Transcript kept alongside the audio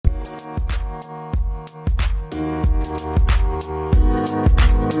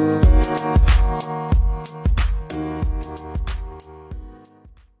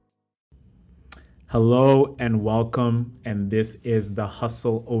Hello and welcome, and this is the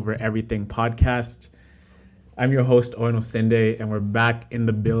Hustle Over Everything podcast. I'm your host, Owen Osinde, and we're back in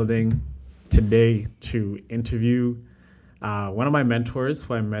the building today to interview one of my mentors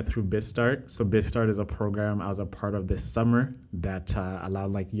who I met through BizStart. So BizStart is a program I was a part of this summer that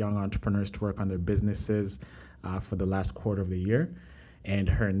allowed young entrepreneurs to work on their businesses for the last quarter of the year. And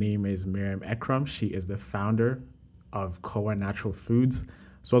her name is Miriam Ekram. She is the founder of Koa Natural Foods.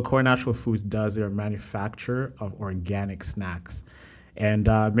 So what Koa Natural Foods does, they're a manufacturer of organic snacks. And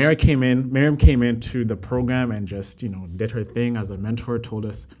Miriam came into the program and just, did her thing as a mentor, told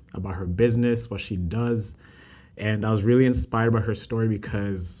us about her business, what she does. And I was really inspired by her story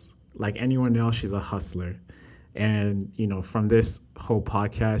because, like anyone else, she's a hustler. And, from this whole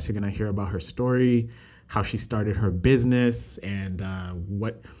podcast, you're going to hear about her story, how she started her business, and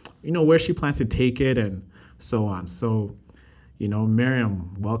where she plans to take it, and so on. So,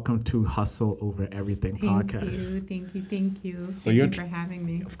 Miriam, welcome to Hustle Over Everything podcast. Thank you. Thank you for having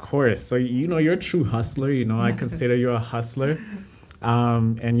me. Of course. So, you're a true hustler. I consider you a hustler.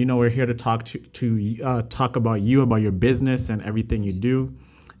 And we're here to talk about you, about your business and everything you do,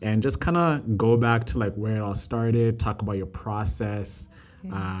 and just kind of go back to where it all started, talk about your process,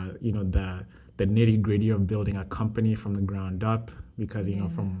 the nitty gritty of building a company from the ground up, because,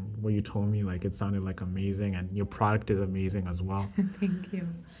 from what you told me, it sounded amazing, and your product is amazing as well. Thank you.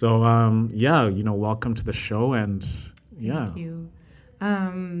 So, welcome to the show, and Thank you.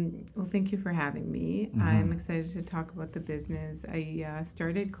 Well, thank you for having me. Mm-hmm. I'm excited to talk about the business. I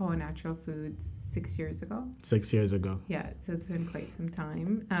started Koa Natural Foods 6 years ago. 6 years ago. Yeah, so it's been quite some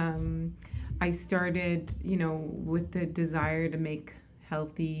time. I started, with the desire to make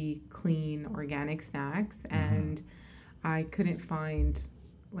healthy, clean, organic snacks, and I couldn't find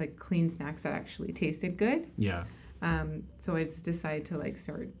clean snacks that actually tasted good. Yeah. So I just decided to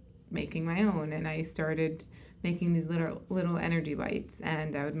start making my own, and I started making these little energy bites,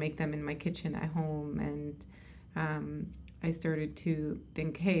 and I would make them in my kitchen at home, and I started to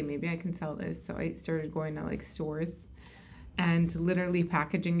think, hey, maybe I can sell this. So I started going to stores and literally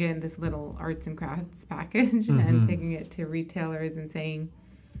packaging it in this little arts and crafts package and taking it to retailers and saying,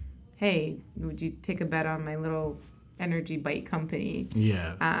 hey, would you take a bet on my little energy bite company?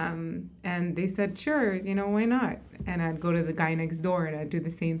 Yeah. And they said, sure, why not? And I'd go to the guy next door and I'd do the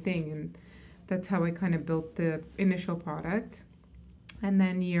same thing. And that's how I kind of built the initial product. And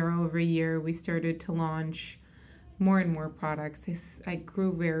then year over year, we started to launch more and more products. I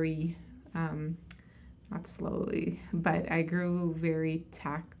grew very, not slowly, but I grew very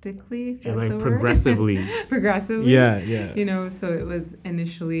tactically. If that's progressively. Progressively. Yeah. So it was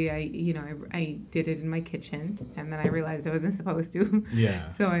initially, I did it in my kitchen, and then I realized I wasn't supposed to. Yeah.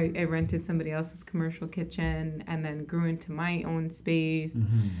 So I rented somebody else's commercial kitchen, and then grew into my own space,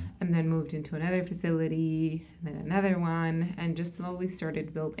 and then moved into another facility, and then another one, and just slowly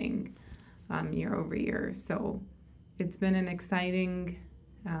started building year over year. So it's been an exciting,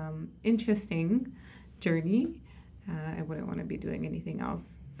 interesting journey. I wouldn't want to be doing anything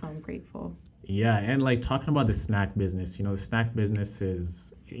else, so I'm grateful. Yeah, and talking about the snack business, the snack business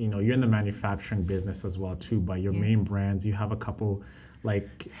is, you're in the manufacturing business as well too, but your main brands, you have a couple, we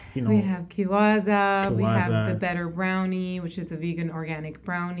have Kiwaza, we have the Better Brownie, which is a vegan organic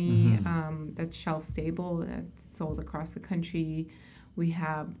brownie, that's shelf stable, that's sold across the country. We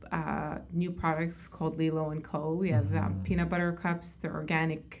have new products called Lilo & Co. We have peanut butter cups. They're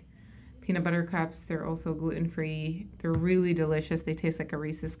organic peanut butter cups. They're also gluten-free. They're really delicious. They taste like a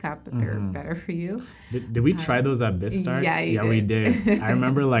Reese's cup, but they're better for you. Did we try those at BizStart? Yeah, we did. I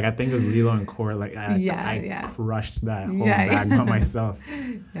remember, I think it was Lilo & Co. I crushed that whole bag by myself.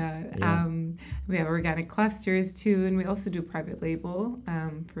 Yeah. We have organic clusters, too, and we also do private label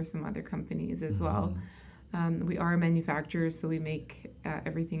for some other companies as well. We are manufacturers, so we make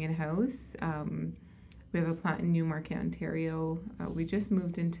everything in-house. We have a plant in Newmarket, Ontario. We just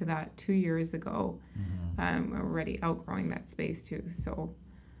moved into that 2 years ago. We're already outgrowing that space too. So,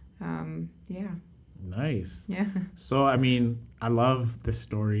 yeah. Nice. Yeah. So, I love the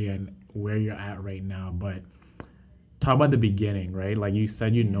story and where you're at right now, but talk about the beginning, right? You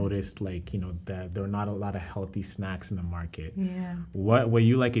said you noticed, that there are not a lot of healthy snacks in the market. Yeah. What were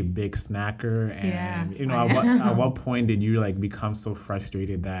you a big snacker? And, at what point did you become so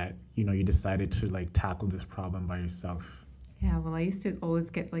frustrated that, you decided to tackle this problem by yourself? Yeah. Well, I used to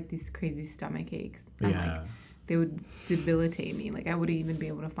always get these crazy stomach aches. And, they would debilitate me. I wouldn't even be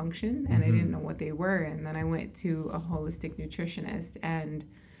able to function, and I didn't know what they were. And then I went to a holistic nutritionist, and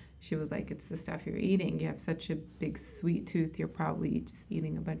she was like, it's the stuff you're eating. You have such a big sweet tooth. You're probably just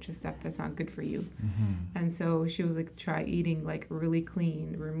eating a bunch of stuff that's not good for you. Mm-hmm. And so she was like, try eating like really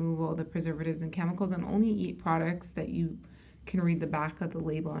clean, remove all the preservatives and chemicals, and only eat products that you can read the back of the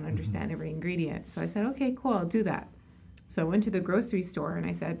label and understand every ingredient. So I said, okay, cool, I'll do that. So I went to the grocery store and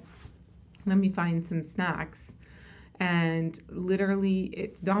I said, let me find some snacks. And literally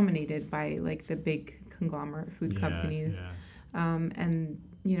it's dominated by like the big conglomerate food companies. And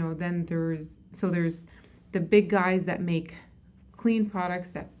you know, then there's the big guys that make clean products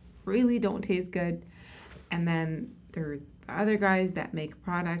that really don't taste good, and then there's the other guys that make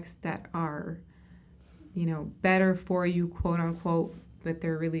products that are, you know, better for you, quote unquote, but they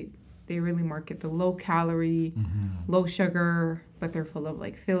really market the low calorie, low sugar, but they're full of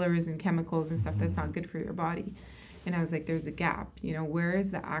like fillers and chemicals and stuff that's not good for your body. And I was like, there's a gap, you know, where is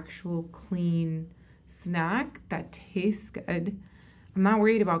the actual clean snack that tastes good? I'm not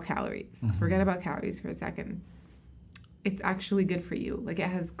worried about calories. Forget about calories for a second. It's actually good for you. Like, it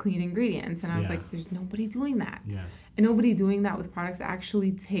has clean ingredients. And I was like, there's nobody doing that. Yeah. And nobody doing that with products that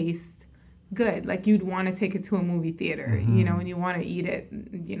actually taste good. Like, you'd want to take it to a movie theater, you know, and you want to eat it,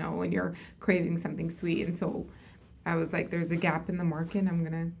 you know, when you're craving something sweet. And so I was like, there's a gap in the market, and I'm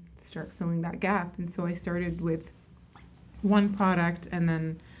going to start filling that gap. And so I started with one product and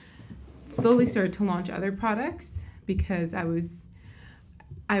then slowly started to launch other products, because I was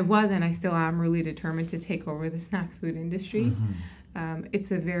and I still am really determined to take over the snack food industry.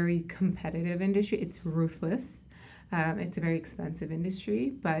 It's a very competitive industry. It's ruthless. It's a very expensive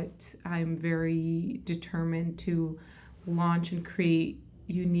industry, but I'm very determined to launch and create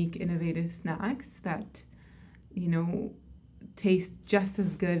unique, innovative snacks that, you know, taste just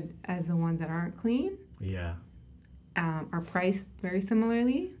as good as the ones that aren't clean. Yeah. Are priced very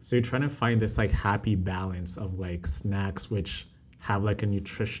similarly. So you're trying to find this like happy balance of like snacks which have like a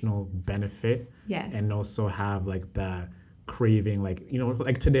nutritional benefit, Yes. and also have like the craving, like, you know,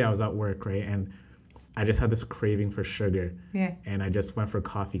 like today I was at work, right, and I just had this craving for sugar, Yeah. and I just went for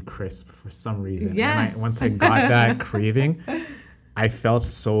coffee crisp for some reason. Yeah. And once I got that craving, I felt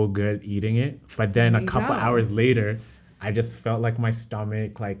so good eating it. But then There a you couple go. hours later, I just felt like my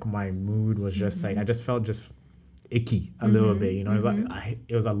stomach, like my mood was just like, I just felt just icky a little bit, you know. It was like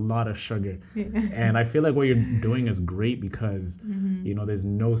it was a lot of sugar. And I feel like what you're doing is great, because you know,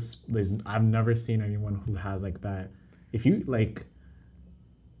 I've never seen anyone who has like that. If you like,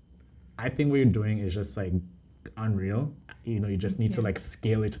 I think what you're doing is just like unreal. You know, you just need to like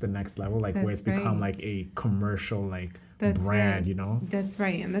scale it to the next level, like where it's That's become right. like a commercial like That's brand, right. you know. That's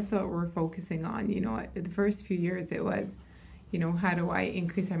right. And that's what we're focusing on. You know, the first few years it was, you know, how do I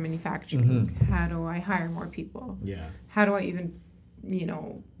increase our manufacturing? How do I hire more people? Yeah. How do I even, you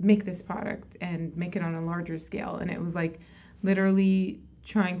know, make this product and make it on a larger scale? And it was like literally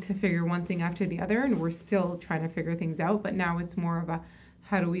trying to figure one thing after the other, and we're still trying to figure things out. But now it's more of a,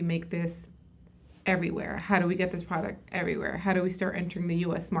 how do we make this everywhere? How do we get this product everywhere? How do we start entering the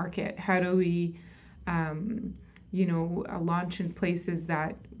U.S. market? How do we, you know, launch in places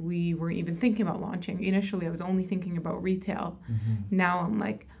that we weren't even thinking about launching? Initially, I was only thinking about retail. Now I'm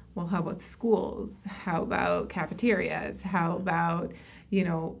like, well, how about schools? How about cafeterias? How about, you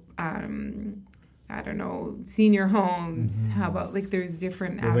know, I don't know, senior homes? How about, like, there's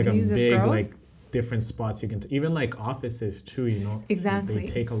different There's like a avenues big of growth. like different spots you can even like offices too, you know. Exactly. They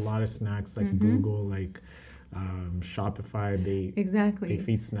take a lot of snacks, like Google, like Shopify, they Exactly.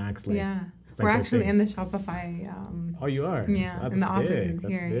 feed snacks, like Yeah. it's We're like their actually thing. in the Shopify. Oh, you are? Yeah, That's in the big. offices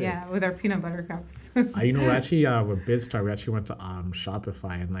That's here. big. Yeah, with our peanut butter cups. You know, we're actually with BizStar, we actually went to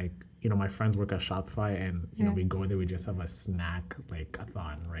Shopify, and like, you know, my friends work at Shopify, and you know, we go there, we just have a snack like a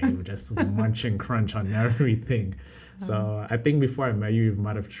thon, right? We just munch and crunch on everything. So I think before I met you, you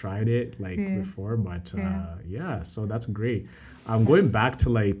might have tried it like before, but yeah, so that's great. Going back to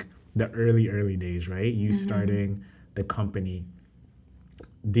like the early days, right? You starting the company.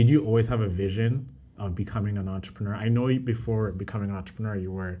 Did you always have a vision of becoming an entrepreneur? I know before becoming an entrepreneur,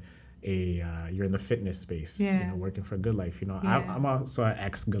 you were you're in the fitness space, you know, working for Good Life. You know, I'm also an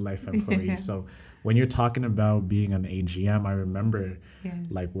ex Good Life employee. So when you're talking about being an AGM, I remember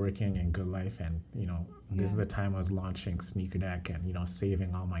like working in Good Life, and you know, this is the time I was launching Sneaker Deck, and you know,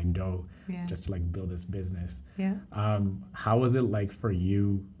 saving all my dough just to like build this business. Yeah. How was it like for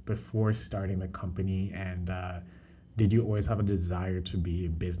you before starting the company, and did you always have a desire to be a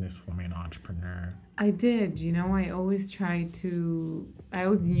businesswoman, an entrepreneur? I did. You know, I always knew I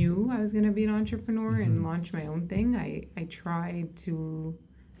was going to be an entrepreneur and launch my own thing. I tried to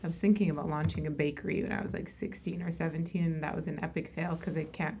I was thinking about launching a bakery when I was like 16 or 17, and that was an epic fail because I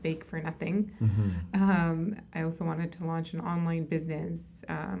can't bake for nothing. I also wanted to launch an online business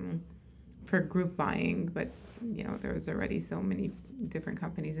for group buying, but there was already so many different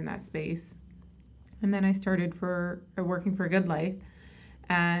companies in that space. And then I started working for Good Life,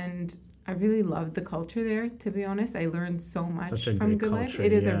 and I really loved the culture there, to be honest. I learned so much from Good Life.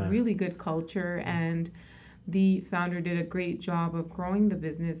 It is a really good culture, and the founder did a great job of growing the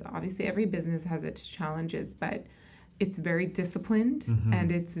business. Obviously, every business has its challenges, but it's very disciplined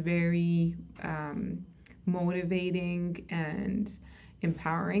and it's very motivating and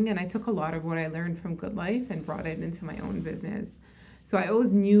empowering. And I took a lot of what I learned from Good Life and brought it into my own business. So I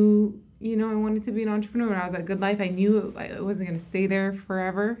always knew, I wanted to be an entrepreneur. When I was at Good Life, I knew I wasn't going to stay there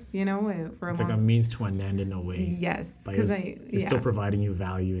forever, It's like a means to an end in a way. Yes. Because it's still providing you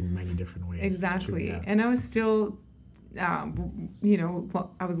value in many different ways. Exactly. Too, yeah. And I was still, I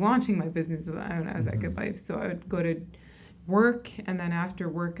was launching my business when I was at Good Life. So I would go to work, and then after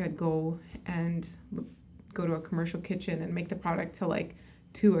work, I'd go to a commercial kitchen and make the product till like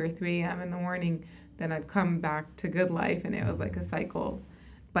 2 or 3 a.m. in the morning. Then I'd come back to Good Life, and it was like a cycle.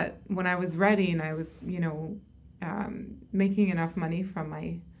 But when I was ready and I was, making enough money from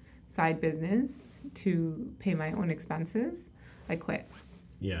my side business to pay my own expenses, I quit.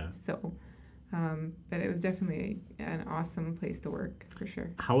 Yeah. So, but it was definitely an awesome place to work, for sure.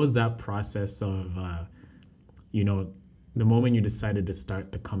 How was that process of, the moment you decided to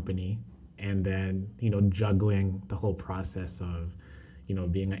start the company, and then, juggling the whole process of,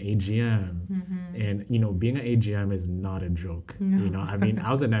 being an AGM, and, being an AGM is not a joke. No.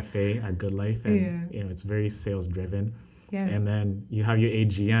 I was an FA at Good Life, and, it's very sales driven. Yes. And then you have your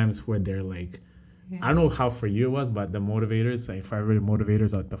AGMs where they're like, I don't know how for you it was, but the motivators, like for every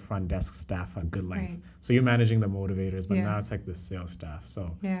motivators are the front desk staff at Good Life. Right. So you're managing the motivators, but now it's like the sales staff.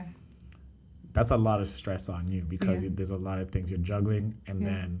 So that's a lot of stress on you, because there's a lot of things you're juggling, and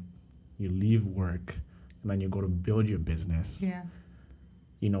then you leave work, and then you go to build your business. Yeah.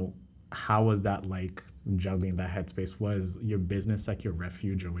 How was that like, juggling that headspace? Was your business like your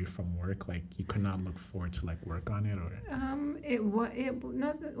refuge away from work? Like you could not look forward to like work on it, or? It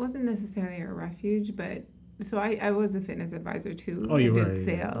wasn't necessarily a refuge, but so I was a fitness advisor too. Oh, you were. Did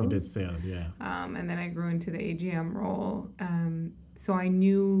sales. You did sales, yeah. And then I grew into the AGM role. So I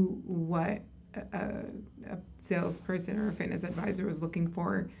knew what a salesperson or a fitness advisor was looking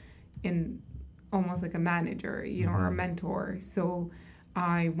for in almost like a manager, or a mentor. So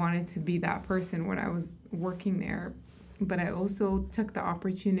I wanted to be that person when I was working there, but I also took the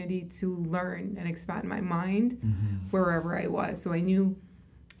opportunity to learn and expand my mind wherever I was. So I knew,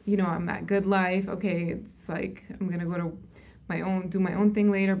 I'm at Good Life. Okay, it's like I'm going to go to do my own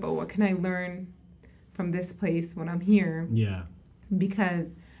thing later, but what can I learn from this place when I'm here? Yeah.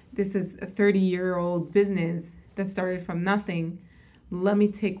 Because this is a 30-year-old business that started from nothing. Let me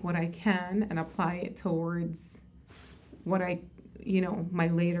take what I can and apply it towards what my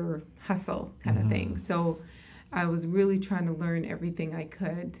later hustle kind of thing. So I was really trying to learn everything I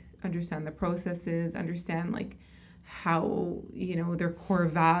could, understand the processes, understand like how, their core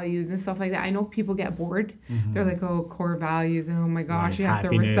values and stuff like that. I know people get bored. They're like, oh, core values, and oh my gosh, you have to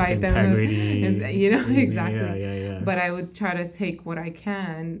recite integrity, them. And, exactly. Yeah. But I would try to take what I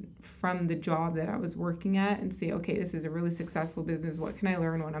can from the job that I was working at and say, okay, this is a really successful business. What can I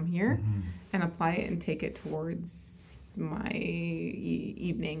learn when I'm here? And apply it and take it towards my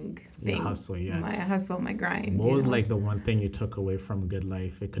evening thing. Your hustle, yeah. My hustle, my grind. What was like the one thing you took away from Good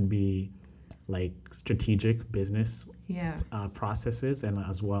Life? It could be like strategic business processes, and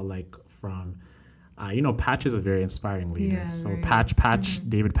as well like from Patch is a very inspiring leader.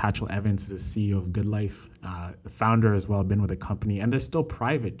 David Patchell Evans is the CEO of Good Life, the founder as well, been with the company, and they're still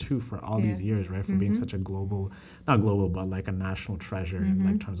private too for all these years, right? For being such a not global, but like a national treasure in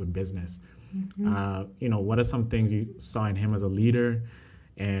like terms of business. What are some things you saw in him as a leader?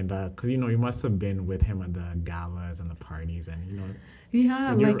 And because you must have been with him at the galas and the parties, and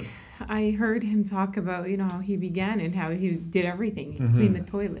I heard him talk about how he began and how he did everything. He cleaned the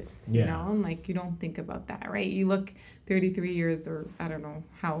toilets, and like you don't think about that, right? You look 33 years, or I don't know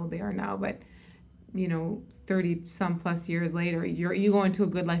how old they are now, but 30 some plus years later, you go into a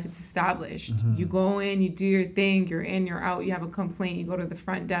Good Life, it's established. You go in, you do your thing, you're in, you're out, you have a complaint, you go to the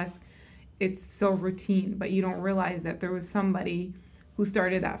front desk. It's so routine, but you don't realize that there was somebody who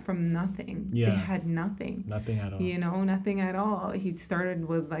started that from nothing. Yeah. They had nothing. Nothing at all. Nothing at all. He started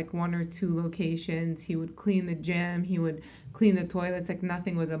with like 1 or 2 locations. He would clean the gym. He would clean the toilets. Like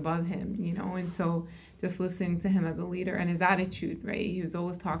nothing was above him, And so just listening to him as a leader and his attitude, right? He was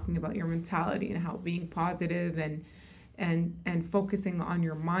always talking about your mentality and how being positive and and focusing on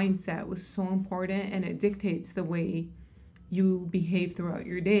your mindset was so important, and it dictates the way you behave throughout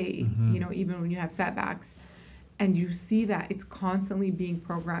your day, Mm-hmm. you know, even when you have setbacks. And you see that it's constantly being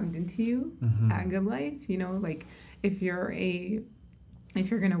programmed into you Mm-hmm. at Good Life, you know, like if you're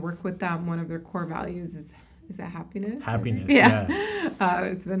going to work with them, one of their core values is that happiness? Happiness, Yeah. yeah.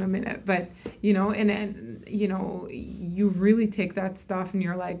 It's been a minute, but you know, and you know, you really take that stuff and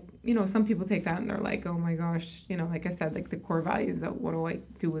you're like, you know, some people take that and they're like, oh my gosh, you know, like I said, like the core values of what do I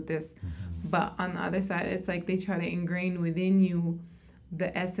do with this? Mm-hmm. But on the other side, it's like they try to ingrain within you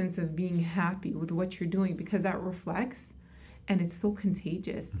the essence of being happy with what you're doing, because that reflects, and it's so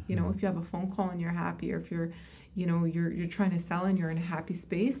contagious. You know, if you have a phone call and you're happy, or if you're, you know, you're trying to sell and you're in a happy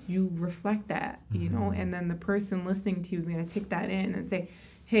space, you reflect that, you know, and then the person listening to you is going to take that in and say,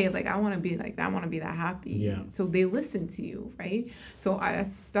 hey, like, I want to be like that. I want to be that happy. Yeah. So they listen to you, right? So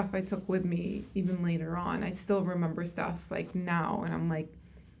that's stuff I took with me even later on. I still remember stuff like now, and I'm like,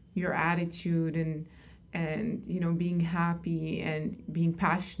 your attitude and you know, being happy and being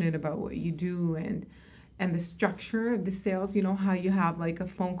passionate about what you do, and the structure of the sales, you know, how you have like a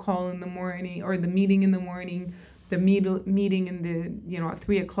phone call in the morning, or the meeting in the morning, the meeting in the, you know, at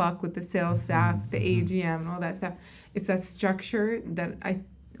 3:00 with the sales staff, the AGM and all that stuff. It's that structure that I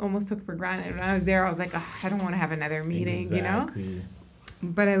almost took for granted. When I was there, I was like, oh, I don't want to have another meeting, Exactly. you know?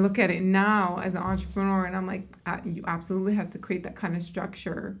 But I look at it now as an entrepreneur, and I'm like, you absolutely have to create that kind of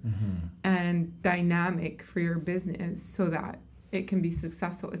structure and dynamic for your business so that it can be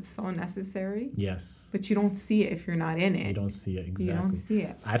successful. It's so necessary. Yes. But you don't see it if you're not in it. You don't see it, exactly. You don't see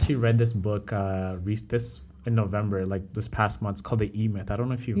it. I actually read this book this in November, like this past month. It's called The E-Myth. I don't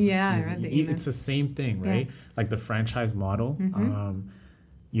know if you... Yeah, I read The E-Myth. It's the same thing, right? Yeah. Like the franchise model.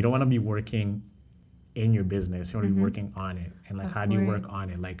 You don't want to be working in your business. You want to be working on it. And like, how do you work on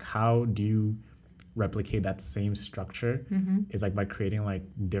it? Like, how do you replicate that same structure? It's like by creating like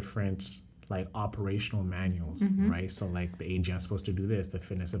different like operational manuals, right? So like the AGM is supposed to do this, the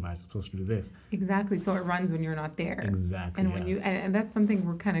fitness advisor is supposed to do this. Exactly. So it runs when you're not there. Exactly. And when you, and that's something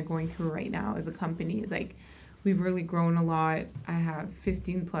we're kind of going through right now as a company, is like, we've really grown a lot. I have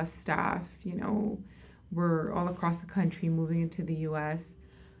 15 plus staff, you know, we're all across the country, moving into the US.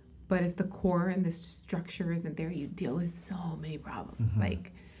 But if the core and the structure isn't there, you deal with so many problems.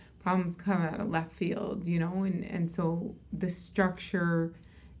 Like, problems come out of left field, you know, and so the structure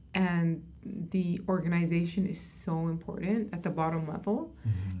and the organization is so important at the bottom level.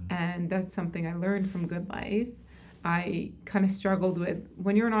 And that's something I learned from Good Life. I kind of struggled with,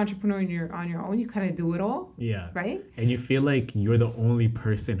 when you're an entrepreneur and you're on your own, you kind of do it all. Yeah. Right? And you feel like you're the only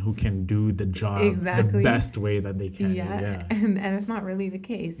person who can do the job Exactly. the best way that they can. Yeah. And it's not really the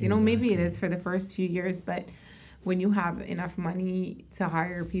case. You know, maybe it is for the first few years, but when you have enough money to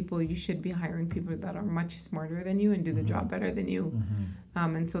hire people, you should be hiring people that are much smarter than you and do the job better than you.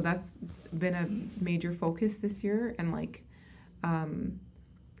 And so that's been a major focus this year, and like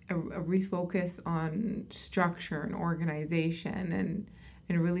a refocus on structure and organization,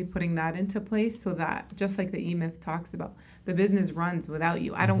 and really putting that into place, so that, just like the E-Myth talks about, the business runs without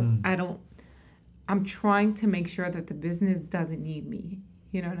you. I'm trying to make sure that the business doesn't need me.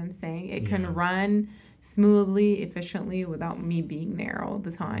 You know what I'm saying? It can run smoothly, efficiently, without me being there all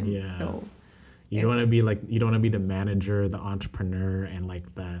the time. Yeah. So you don't want to be the manager, the entrepreneur, and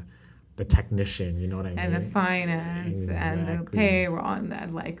like the technician, you know what I mean? And the finance and the payroll and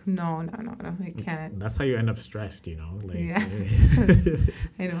that, like, no, I can't. That's how you end up stressed, you know? Like, Yeah.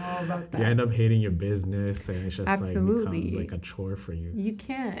 I know all about that. You end up hating your business, and it's just Absolutely. like becomes like a chore for you. You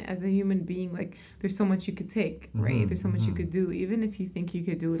can't, as a human being, like, there's so much you could take, right? There's so much you could do. Even if you think you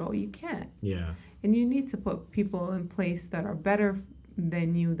could do it all, you can't. Yeah. And you need to put people in place that are better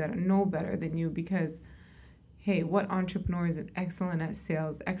than you, that know better than you, because, hey, what entrepreneur is excellent at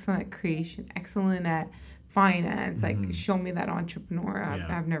sales, excellent at creation, excellent at finance? Like, show me that entrepreneur.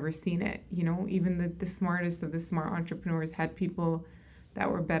 I've never seen it. You know, even the smartest of the smart entrepreneurs had people that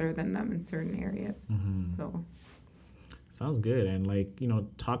were better than them in certain areas. So sounds good. And like, you know,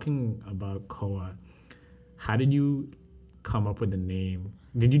 talking about Koa, how did you come up with the name?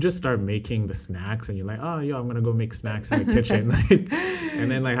 Did you just start making the snacks and you're like, oh, yo, I'm going to go make snacks in the kitchen? Like, and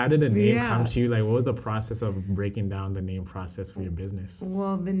then like, how did the name come to you? Like, what was the process of breaking down the name process for your business?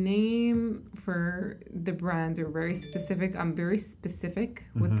 Well, the name for the brands are very specific. I'm very specific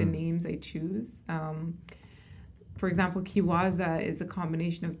with the names I choose. For example, Kiwaza is a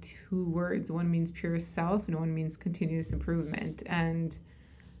combination of two words. One means pure self and one means continuous improvement. And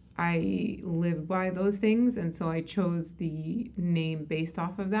I live by those things, and so I chose the name based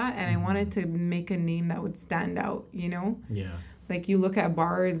off of that, and I wanted to make a name that would stand out, you know? Yeah. like you look at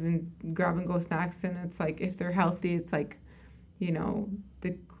bars and grab and go snacks, and it's like if they're healthy, it's like, you know,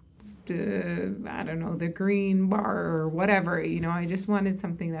 the I don't know, the green bar or whatever. You know, I just wanted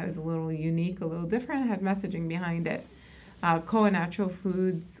something that was a little unique, a little different, had messaging behind it. Koa Natural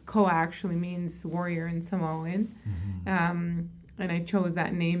Foods. Koa actually means warrior in Samoan. And I chose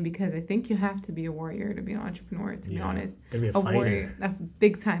that name because I think you have to be a warrior to be an entrepreneur, to be honest. Be a fighter. Warrior, a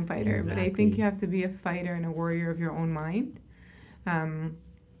big time fighter. Exactly. But I think you have to be a fighter and a warrior of your own mind.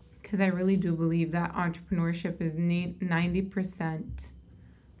 Because I really do believe that entrepreneurship is 90%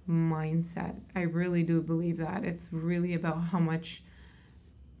 mindset. I really do believe that. It's really about how much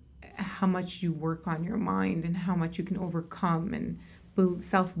you work on your mind and how much you can overcome, and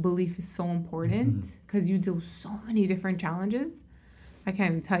self-belief is so important because you do so many different challenges. I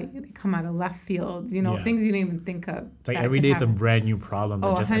can't even tell you, they come out of left field, you know, things you didn't even think of. It's like every day it's a brand new problem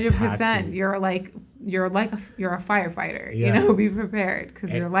that just 100%. Attacks you. You're a firefighter, you know, be prepared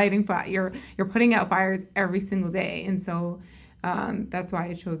because you're lighting you're putting out fires every single day. And so that's why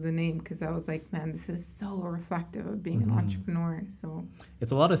I chose the name, because I was like, man, this is so reflective of being an entrepreneur. So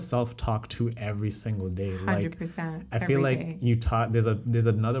it's a lot of self-talk too every single day. 100%. I feel like you taught there's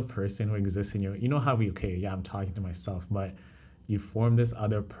another person who exists in you know how I'm talking to myself, but you form this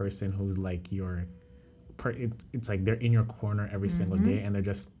other person who's like it's like they're in your corner every single day, and they're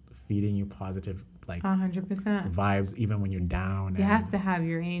just feeding you positive 100% vibes even when you're down. You have to have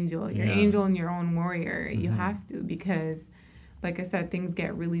your angel and your own warrior. You have to, because like I said, things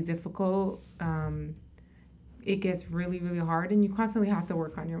get really difficult. It gets really, really hard, and you constantly have to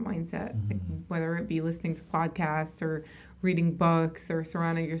work on your mindset, like, whether it be listening to podcasts or reading books or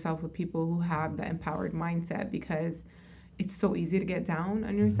surrounding yourself with people who have the empowered mindset, because it's so easy to get down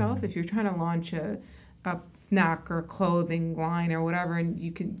on yourself. If you're trying to launch a snack or clothing line or whatever, and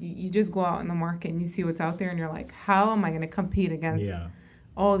you just go out in the market and you see what's out there, and you're like, how am I going to compete against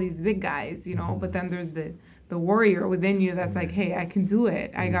all these big guys, you know? But then there's the warrior within you that's like, hey, I can do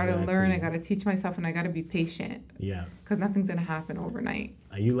it. I got to learn. I got to teach myself, and I got to be patient. Yeah. Because nothing's going to happen overnight.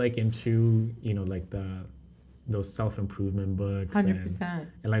 Are you like into, you know, like those self-improvement books? 100%.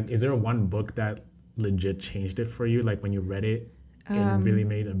 And like, is there one book that legit changed it for you? Like when you read it, it really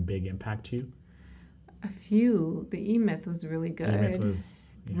made a big impact to you? A few. The E-Myth was really good. E-Myth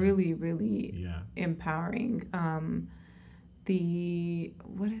was really, really empowering. What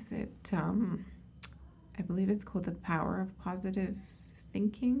is it? I believe it's called The Power of Positive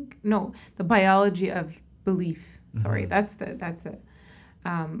Thinking. No, The Biology of Belief. Sorry, that's the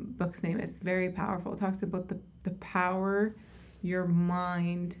book's name. It's very powerful. It talks about the power your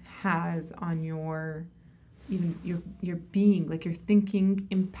mind has on your being. Like your thinking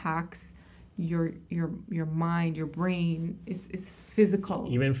impacts your mind, your brain. It's physical.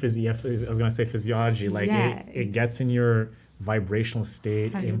 Even I was gonna say physiology. Like it gets in your vibrational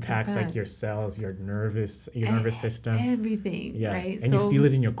state, 100%. Impacts like your cells, your nervous system, everything. Yeah, right. And so, you feel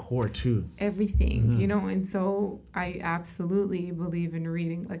it in your core too. Everything, you know. And so I absolutely believe in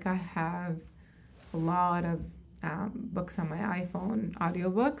reading. Like I have a lot of books on my iPhone,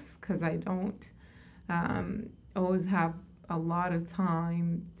 audiobooks, because I don't always have a lot of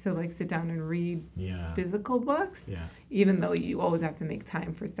time to like sit down and read physical books, even though you always have to make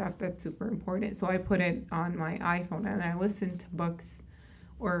time for stuff that's super important. So I put it on my iPhone and I listen to books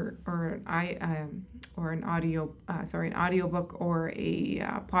or an audiobook or a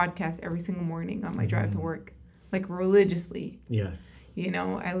podcast every single morning on my drive to work, like religiously. Yes. You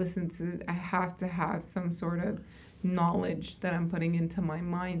know, I have to have some sort of knowledge that I'm putting into my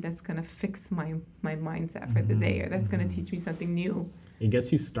mind that's going to fix my mindset for the day, or that's going to teach me something new. It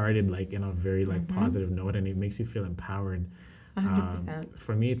gets you started like in a very like positive note, and it makes you feel empowered. 100%.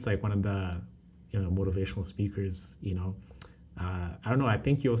 For me, it's like one of the motivational speakers, you know. I don't know, I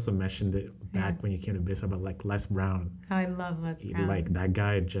think you also mentioned it back when you came to Bishop about like Les Brown. I love Les Brown. Like that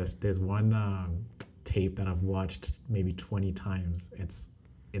guy, there's one tape that I've watched maybe 20 times.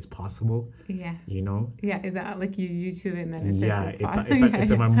 It's possible. Yeah. You know? Yeah. Is that like you YouTube and then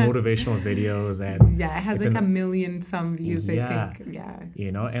it's in my motivational videos, and it has like a million some views, I think. Yeah.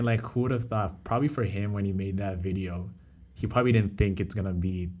 You know, and like who would have thought, probably for him when he made that video, he probably didn't think it's gonna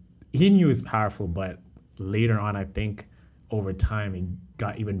be, he knew it was powerful, but later on I think over time it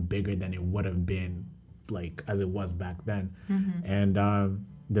got even bigger than it would have been like as it was back then. And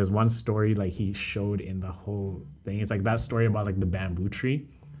there's one story like he showed in the whole thing. It's like that story about like the bamboo tree.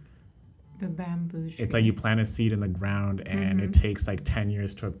 The bamboo tree. It's like you plant a seed in the ground and it takes like 10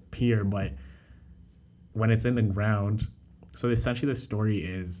 years to appear, but when it's in the ground, so essentially the story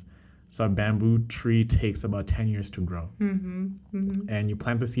is, So a bamboo tree takes about 10 years to grow. And you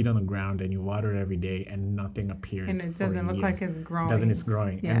plant the seed on the ground and you water it every day and nothing appears. And it doesn't look like it's growing. It's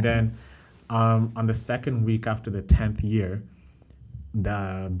growing. Yeah. And then on the second week after the 10th year,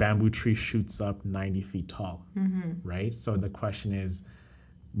 the bamboo tree shoots up 90 feet tall, right? So the question is,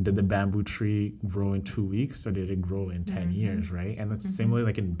 did the bamboo tree grow in 2 weeks or did it grow in 10 years, right? And it's similar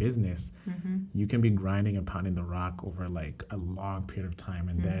like in business. You can be grinding and pounding the rock over like a long period of time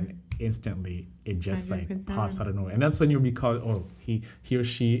and then instantly it just 100%. like pops out of nowhere. And that's when you'll be called, oh, he or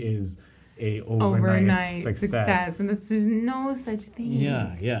she is a overnight success. And there's no such thing.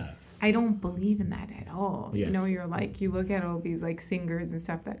 Yeah. I don't believe in that at all. Yes. You know, you're like, you look at all these like singers and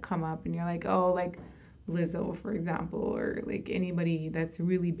stuff that come up and you're like, oh, like Lizzo, for example, or like anybody that's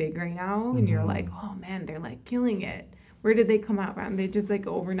really big right now. And you're like, oh man, they're like killing it. Where did they come out from? They're just like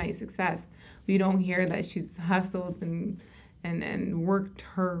overnight success. But you don't hear that she's hustled and worked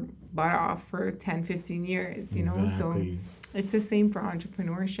her butt off for 10, 15 years, you know? Exactly. So it's the same for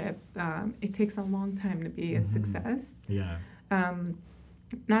entrepreneurship. It takes a long time to be a success. Yeah.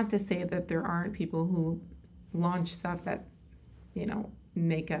 Not to say that there aren't people who launch stuff that, you know,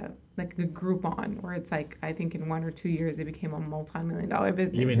 make a Groupon where it's like, I think in 1 or 2 years it became a multi-million-dollar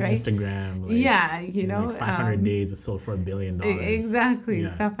business. Even right? Instagram. Like, yeah, you know. Like 500 days it sold for $1 billion. Exactly.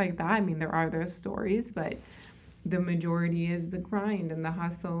 Yeah. Stuff like that. I mean, there are those stories, but the majority is the grind and the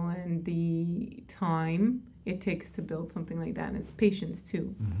hustle and the time it takes to build something like that. And it's patience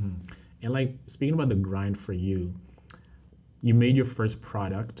too. And like, speaking about the grind for you, you made your first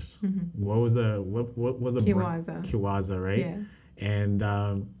product. What was a Kiwaza. Kiwaza, right? Yeah. And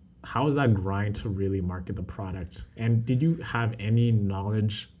how was that grind to really market the product? And did you have any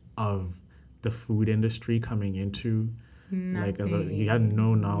knowledge of the food industry coming into? Nothing. Like you had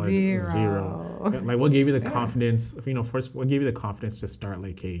no knowledge, zero. Like what gave you the confidence? First, what gave you the confidence to start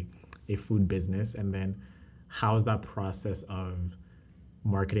like a food business, and then how's that process of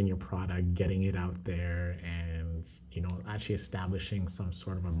marketing your product, getting it out there, and actually establishing some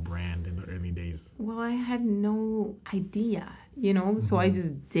sort of a brand in the early days? Well, I had no idea, so I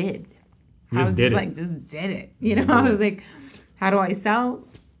just did. Just did it. I was like, how do I sell?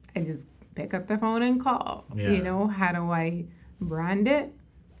 I just pick up the phone and call. Yeah. How do I brand it?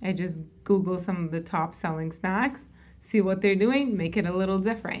 I just Google some of the top selling snacks, see what they're doing, make it a little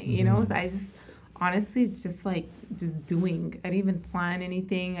different, So I just, honestly, it's just like just doing. I didn't even plan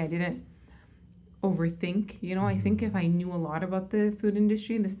anything. I didn't overthink. I think if I knew a lot about the food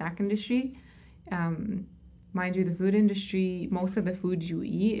industry and the snack industry, mind you, the food industry, most of the food you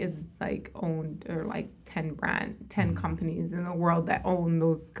eat is like owned or like 10 companies in the world that own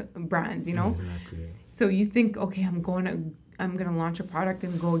those brands, Exactly. So you think, okay, I'm gonna launch a product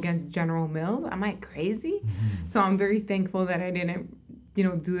and go against General Mills. Am I crazy? So I'm very thankful that I didn't,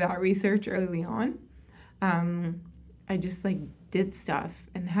 do that research early on. I just like did stuff.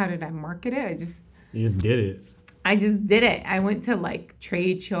 And how did I market it? You just did it. I just did it. I went to like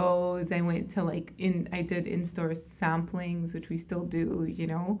trade shows. I went to I did in-store samplings, which we still do,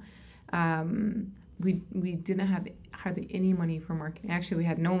 We didn't have hardly any money for marketing. Actually, we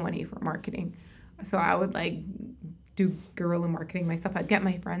had no money for marketing. So I would do guerrilla marketing myself. I'd get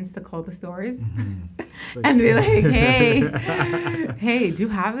my friends to call the stores and be like, hey, do you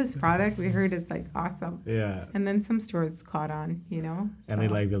have this product? We heard it's like awesome. Yeah. And then some stores caught on, And they're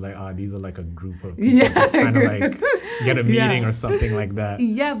like, oh, these are like a group of people just trying to like get a meeting or something like that.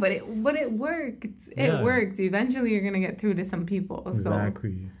 Yeah, but it worked. It worked. Eventually you're gonna get through to some people.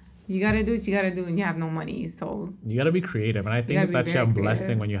 Exactly. So you gotta do what you gotta do, and you have no money, so you gotta be creative. And I think it's actually a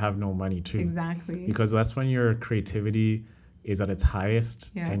blessing when you have no money too. Exactly. Because that's when your creativity is at its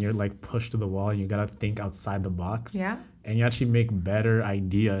highest, and you're like pushed to the wall, and you gotta think outside the box. Yeah. And you actually make better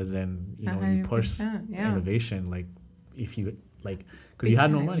ideas, and you push innovation. Like if you because you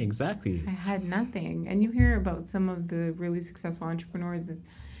had no money. Exactly. I had nothing, and you hear about some of the really successful entrepreneurs that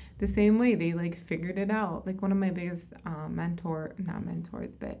the same way they figured it out. Like one of my biggest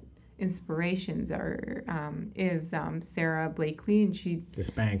inspirations is Sarah Blakely, and she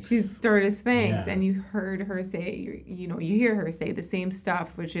started Spanx, and you heard her say, you hear her say the same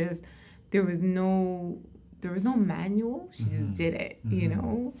stuff, which is there was no manual. She just did it,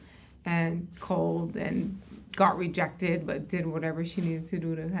 and called and got rejected, but did whatever she needed to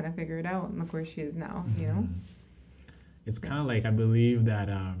do to kind of figure it out, and look where she is now. It's kind of like, I believe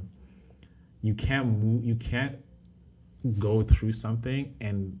that you can't go through something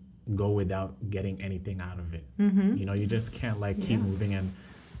and go without getting anything out of it. You just can't keep moving and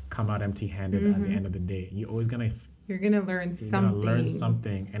come out empty-handed at the end of the day. You're always gonna You're gonna learn You're something. gonna learn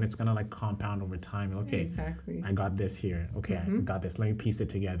something, and it's gonna like compound over time. Okay, Exactly. I got this here. Okay, I got this. Let me piece it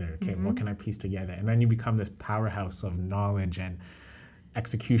together. Okay, Mm-hmm. what can I piece together? And then you become this powerhouse of knowledge and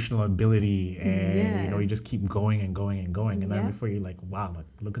executional ability, and you know, you Yes. just keep going and going and going, and then Yeah. before you're like, wow,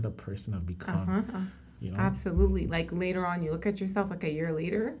 look at the person I've become. Uh-huh. You know, Absolutely. Like later on, you look at yourself like a year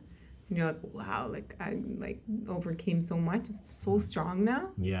later, and you're like, wow, like I like overcame so much. I'm so strong now.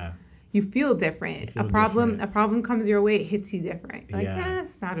 yeah, You feel different. You feel A problem comes your way, it hits you different. Like, Yeah.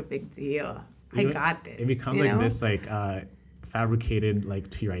 it's not a big deal. You know, I got this. it becomes you like know? this like fabricated like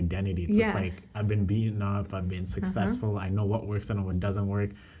to your identity. It's just Yeah. like I've been beaten up, I've been successful, I know what works, I know what doesn't work,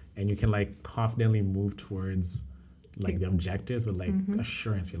 and you can like confidently move towards like the objectives with like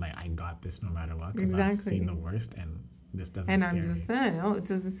assurance. You're like, I got this no matter what, because I've Exactly. seen the worst, and this doesn't And scare I'm me. just saying, it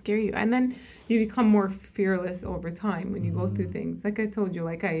doesn't scare you. And then you become more fearless over time when you go through things. Like I told you,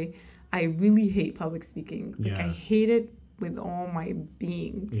 like I really hate public speaking. Like I Yeah. hate it with all my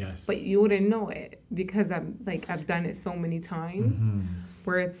being. Yes. But you wouldn't know it because I've done it so many times Mhm.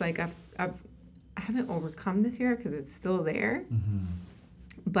 where it's like I haven't overcome the fear because it's still there. Mhm.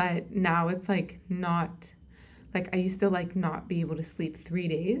 But now it's like not, like I used to like not be able to sleep 3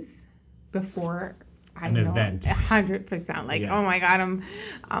 days before I An know event. 100%. Like, Yeah. oh my God,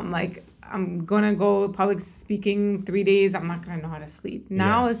 I'm gonna go public speaking 3 days. I'm not gonna know how to sleep.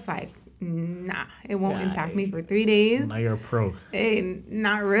 Now Yes. it's like, nah, it won't Yeah, impact me for 3 days. Now you're a pro. Hey,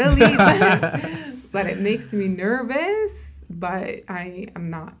 not really, but it makes me nervous. But I am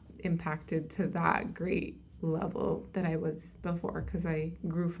not impacted to that great level that I was before because I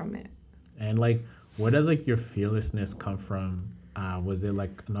grew from it. And like, where does like your fearlessness come from? Was it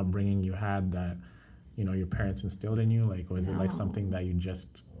like an upbringing you had that, you know, your parents instilled in you? Like, was it like No. something that you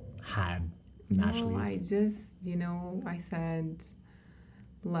just had naturally? No, I just, I said,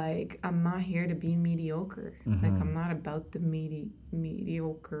 like, I'm not here to be mediocre. Like, I'm not about the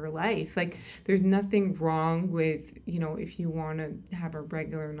mediocre life. Like, there's nothing wrong with, if you want to have a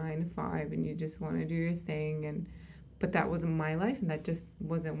regular 9 to 5 and you just want to do your thing. But that wasn't my life, and that just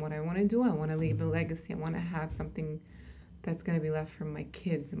wasn't what I want to do. I want to leave a legacy. I want to have something that's going to be left for my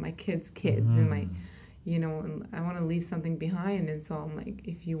kids and my kids' kids and my, and I want to leave something behind. And so I'm like,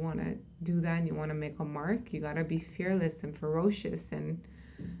 if you want to do that and you want to make a mark, you got to be fearless and ferocious and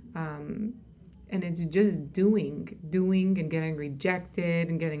it's just doing and getting rejected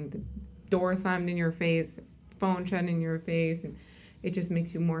and getting the door slammed in your face, phone shut in your face, and it just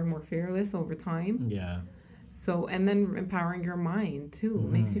makes you more and more fearless over time. Yeah. So, and then empowering your mind too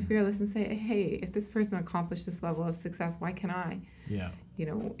makes you fearless and say, hey, if this person accomplished this level of success, why can't I? Yeah.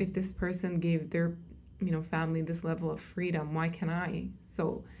 If this person gave their, family this level of freedom, why can't I?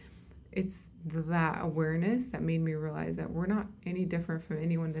 So it's that awareness that made me realize that we're not any different from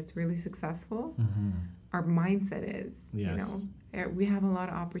anyone that's really successful. Our mindset is, Yes. we have a lot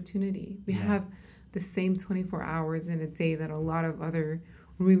of opportunity. We have the same 24 hours in a day that a lot of other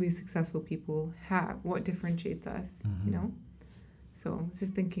really successful people have. What differentiates us, So it's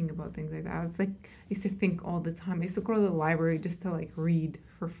just thinking about things like that. I was like, I used to think all the time. I used to go to the library just to like read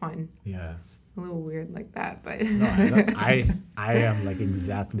for fun. Yeah. A little weird like that, but No, I am like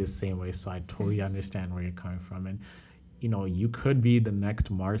exactly the same way. So I totally understand where you're coming from, and you could be the next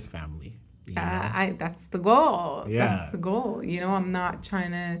Mars family. that's the goal. Yeah. That's the goal. I'm not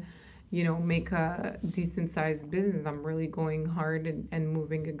trying to, make a decent sized business. I'm really going hard and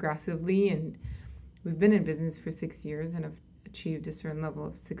moving aggressively. And we've been in business for 6 years and have achieved a certain level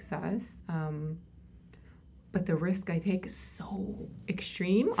of success. But the risk I take is so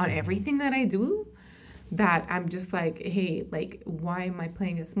extreme on everything that I do that I'm just like, hey, like, why am I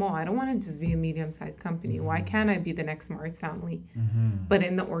playing it small? I don't want to just be a medium-sized company. Why can't I be the next Mars family? But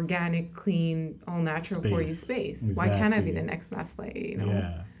in the organic, clean, all-natural for you space. Why can't I be the next Nestle,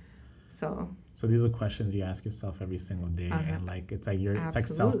 Yeah. So these are questions you ask yourself every single day, and like it's like it's like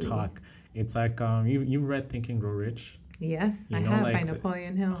Absolutely. self-talk. It's like you read Think and Grow Rich. yes, You I know, have like by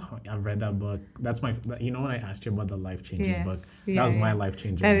Napoleon Hill. I've read that book. That's my. When I asked you about the life-changing Yeah. book, Yeah, that was my yeah.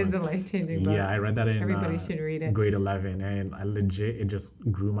 life-changing. That book. is a life-changing book. Yeah, I read that in Everybody should read it. grade 11, and I legit, it just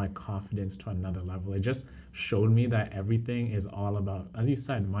grew my confidence to another level. It just showed me that everything is all about, as you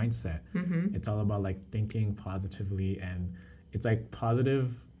said, mindset. It's all about like thinking positively, and it's like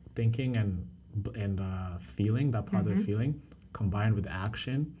positive thinking and feeling, that positive feeling combined with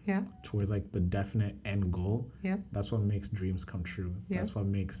action Yeah, towards like the definite end goal. yeah. That's what makes dreams come true. Yeah. That's what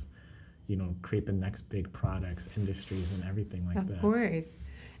makes create the next big products, industries, and everything like that. Of course.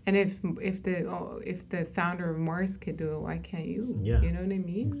 And if the founder of Mars could do it, why can't you? Yeah, You know what I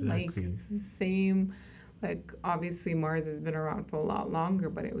mean? Like exactly. it's the same Like, obviously, Mars has been around for a lot longer,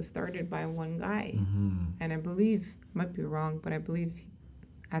 but it was started by one guy. Mm-hmm. And I believe, I might be wrong, but I believe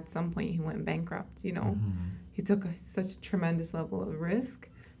at some point he went bankrupt, you know? Mm-hmm. He took such a tremendous level of risk,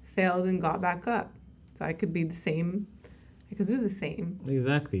 failed, and got back up. So I could be the same. I could do the same.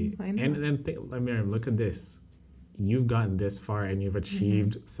 Exactly. Why not? And Miriam, look at this. You've gotten this far and you've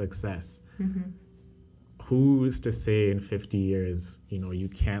achieved success. Mm-hmm. Who's to say in 50 years, you know, you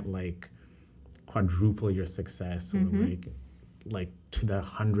can't like quadruple your success or like to the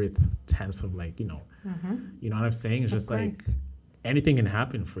 100th tenths of like, you know what I'm saying? It's Of just course. like anything can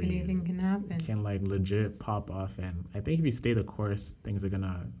happen for Anything you. can happen. It can like legit pop off, and I think if you stay the course, things are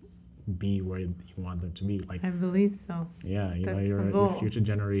gonna be where you want them to be. Like, I believe so. yeah, you know, That's the your goal. future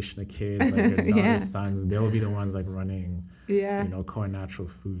generation of kids, like your daughters, Yeah. sons, they'll be the ones like running, Yeah. you know, core natural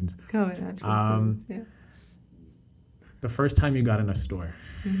foods. Go natural foods. Yeah. The first time you got in a store,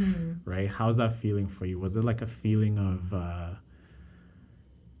 Mm-hmm. right? How's that feeling for you? Was it like a feeling of,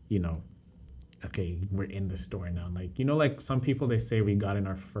 you know, okay, we're in the store now? Like, you know, like some people, they say we got in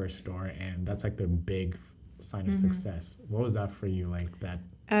our first store and that's like the big sign of success. What was that for you? Like that?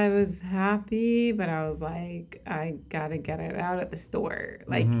 I was happy, but I was like, I gotta get it out at the store.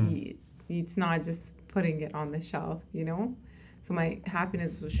 Like, it's not just putting it on the shelf, you know? So my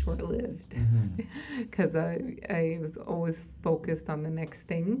happiness was short-lived because I was always focused on the next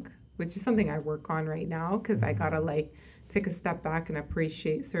thing, which is something I work on right now because I gotta like take a step back and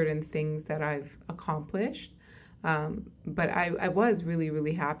appreciate certain things that I've accomplished. But I was really,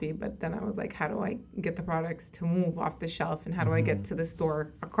 really happy. But then I was like, how do I get the products to move off the shelf and how do I get to the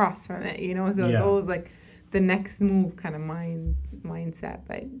store across from it? You know, so it's always like the next move kind of mindset.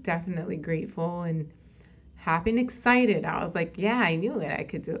 But definitely grateful and happy and excited. I was like, yeah, I knew it. I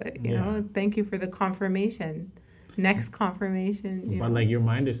could do it. You know, thank you for the confirmation. Next confirmation. But like your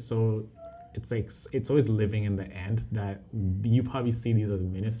mind is so, it's like, it's always living in the end that you probably see these as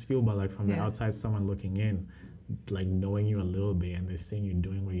minuscule, but like from the outside, someone looking in, like knowing you a little bit and they're seeing you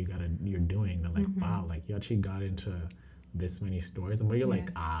doing what you're doing, they're like, wow, like you actually got into this many stores, and but you're like,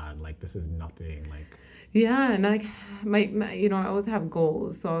 like this is nothing, like. Yeah, and like my you know, I always have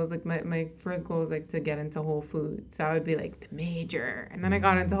goals. So I was like, my first goal was like to get into Whole Foods. So I would be like the major, and then I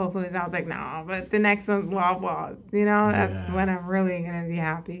got into Whole Foods. And I was like, no, but the next one's Loblaws. You know, that's when I'm really gonna be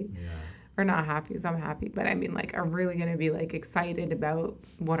happy. Yeah. Or not happy, because I'm happy, but I mean, like, I'm really gonna be like excited about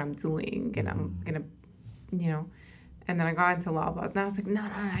what I'm doing, and I'm gonna, you know. And then I got into Loblaws, and I was like, no,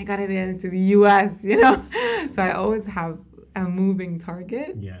 I gotta get into the U.S. You know. So I always have a moving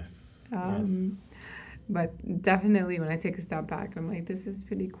target. Yes. But definitely when I take a step back, I'm like, this is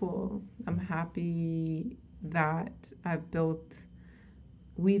pretty cool. I'm happy that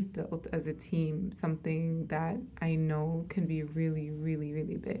we've built as a team something that I know can be really, really,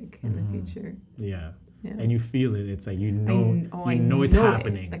 really big in the future. Yeah. Yeah. And you feel it. It's like, you know, I know it's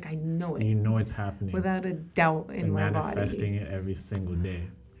happening. Like, I know it. You know it's happening. Without a doubt it's in like my manifesting body. it every single day.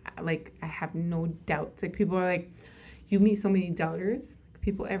 Like, I have no doubts. Like, people are like, you meet so many doubters,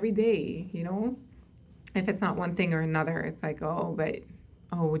 people every day, you know? If it's not one thing or another, it's like, what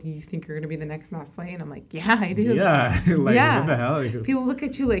do you think you're going to be the next Nestle? And I'm like, yeah, I do. Yeah. Like, what the hell? Like, people look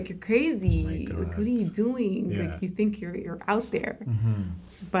at you like you're crazy. Oh Like, what are you doing? Yeah. Like, you think you're out there.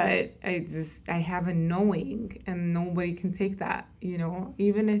 But I have a knowing, and nobody can take that, you know?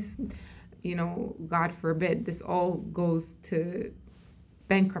 Even if, you know, God forbid, this all goes to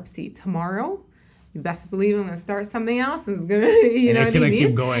bankruptcy tomorrow, you best believe I'm going to start something else, and it's going to, you know what I mean?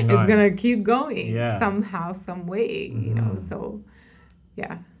 Keep going it's going to keep going somehow, some way, you know? So,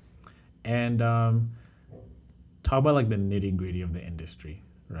 yeah. And talk about like the nitty gritty of the industry,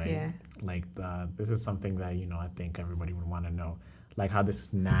 right? Yeah. Like this is something that, you know, I think everybody would want to know, like how the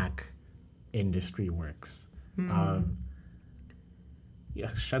snack industry works.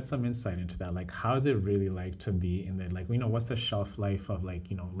 Shed some insight into that. Like, how is it really like to be in the, like, you know, what's the shelf life of like,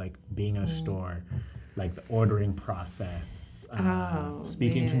 you know, like being in a store, like the ordering process,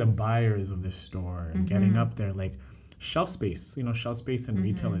 speaking to the buyers of the store and getting up there, like shelf space, you know, shelf space in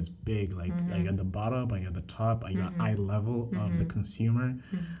retail is big, like at the bottom, like at the top, at your eye level of the consumer.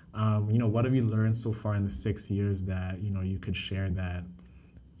 You know, what have you learned so far in the 6 years that, you know, you could share that,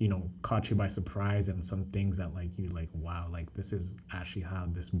 you know, caught you by surprise, and some things that like you like, wow, like this is actually how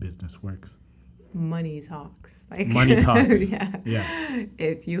this business works? Money talks. Like, money talks. Yeah.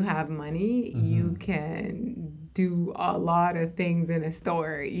 If you have money, you can do a lot of things in a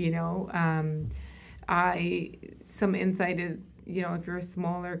store, you know. Some insight is, you know, if you're a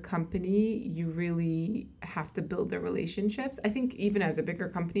smaller company, you really have to build the relationships. I think even as a bigger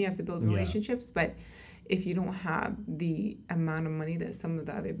company, you have to build relationships, but if you don't have the amount of money that some of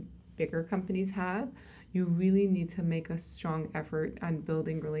the other bigger companies have, you really need to make a strong effort on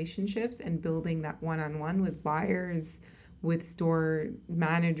building relationships and building that one-on-one with buyers, with store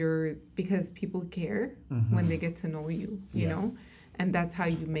managers, because people care when they get to know you, you know, and that's how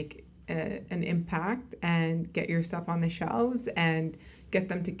you make an impact and get your stuff on the shelves and get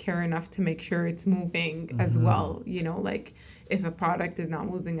them to care enough to make sure it's moving as well. You know, like if a product is not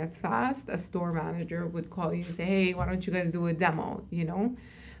moving as fast, a store manager would call you and say, hey, why don't you guys do a demo, you know,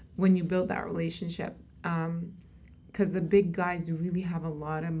 when you build that relationship. Because the big guys really have a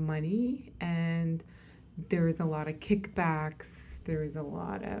lot of money and there's a lot of kickbacks. There's a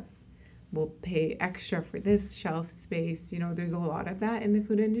lot of, we'll pay extra for this shelf space. You know, there's a lot of that in the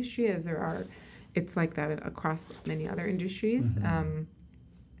food industry, as there are. It's like that across many other industries.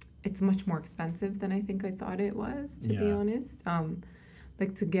 It's much more expensive than I think I thought it was, to be honest.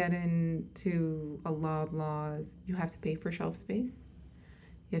 Like to get into a lot of laws, you have to pay for shelf space.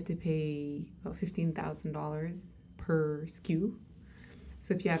 You have to pay about $15,000 per SKU.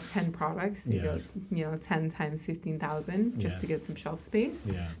 So if you have 10 products, you go, you know, 10 times 15,000 just to get some shelf space.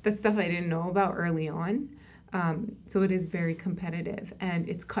 That's stuff I didn't know about early on. So it is very competitive and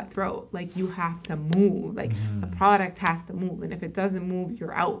it's cutthroat. Like you have to move. Like a product has to move, and if it doesn't move,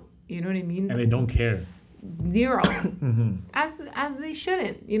 you're out. You know what I mean? And they don't care. Zero. As they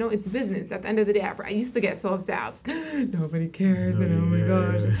shouldn't. You know, it's business. At the end of the day, I used to get so upset. Nobody cares, and oh my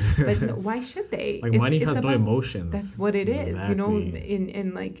gosh. But no, why should they? Like money has no emotions. That's what it is. You know,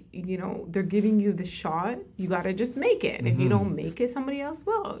 in like, you know, they're giving you the shot. You gotta just make it. And if you don't make it, somebody else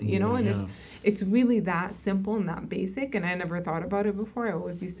will. You know, and it's really that simple and that basic. And I never thought about it before. I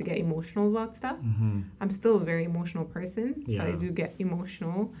always used to get emotional about stuff. I'm still a very emotional person, so I do get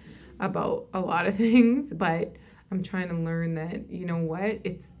emotional about a lot of things, but I'm trying to learn that, you know what,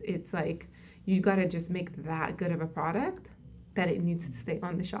 it's like you got to just make that good of a product that it needs to stay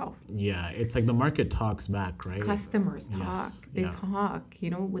on the shelf. Yeah, it's like the market talks back, right? Customers talk. They talk,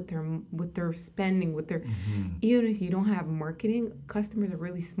 you know, with their spending, with their even if you don't have marketing, customers are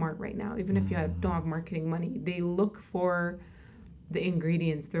really smart right now. Even if you don't have marketing money, they look for the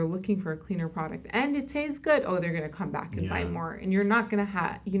ingredients. They're looking for a cleaner product and it tastes good. Oh, they're gonna come back and buy more. And you're not gonna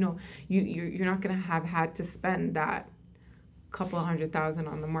have, you know, you're not gonna have had to spend that couple $100,000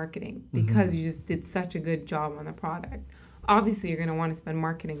 on the marketing because you just did such a good job on the product. Obviously, you're gonna want to spend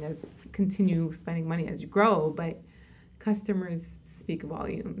marketing continue spending money as you grow, but customers speak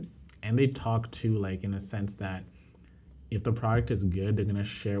volumes. And they talk too, like in a sense that if the product is good, they're gonna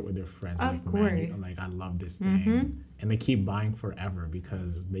share it with their friends. Of course. Like I love this thing, and they keep buying forever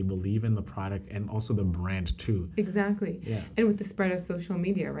because they believe in the product and also the brand too. Exactly. Yeah. And with the spread of social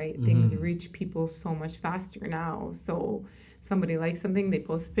media, right? Things reach people so much faster now. So somebody likes something, they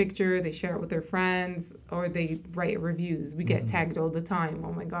post a picture, they share it with their friends, or they write reviews. We get tagged all the time.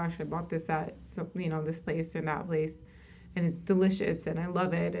 Oh my gosh, I bought this at this place or that place, and it's delicious, and I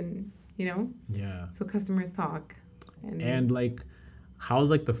love it, and you know. Yeah. So customers talk. And like, how's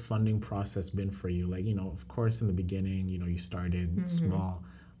like the funding process been for you? Like, you know, of course, in the beginning, you know, you started small,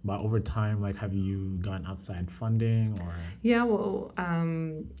 but over time, like, have you gotten outside funding or? Yeah, well,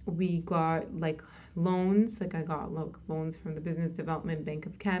 we got like loans. Like I got loans from the Business Development Bank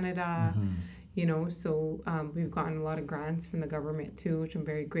of Canada. You know, so we've gotten a lot of grants from the government too, which I'm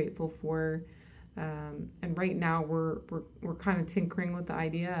very grateful for. And right now we're kind of tinkering with the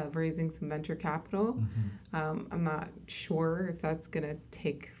idea of raising some venture capital. I'm not sure if that's gonna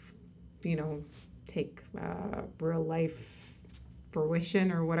take real life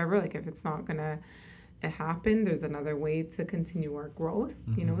fruition or whatever. Like if it's not gonna happen, there's another way to continue our growth.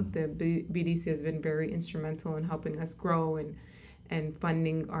 You know, the BDC has been very instrumental in helping us grow and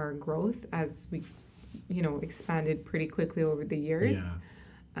funding our growth as we, you know, expanded pretty quickly over the years.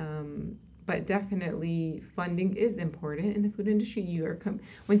 But definitely funding is important in the food industry.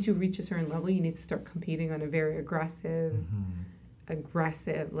 Once you reach a certain level, you need to start competing on a very aggressive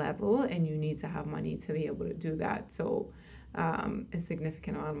level, and you need to have money to be able to do that. So a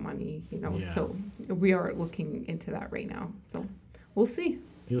significant amount of money, you know. So we are looking into that right now. So we'll see.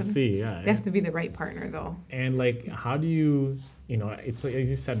 You'll see, yeah. It has to be the right partner, though. And like, how do you know, it's like, as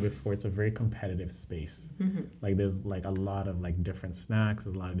you said before, it's a very competitive space. Like there's like a lot of like different snacks,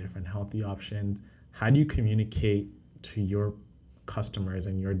 there's a lot of different healthy options. How do you communicate to your customers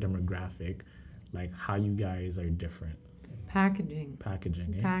and your demographic, like how you guys are different? Packaging.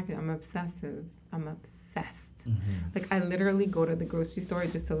 I'm obsessive. I'm obsessed. Like I literally go to the grocery store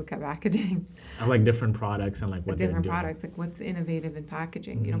just to look at packaging. I like different products and like what different products, like what's innovative in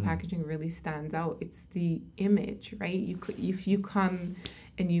packaging. You know, packaging really stands out. It's the image, right? If you come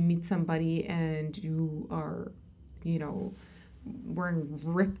and you meet somebody and you are, you know, wearing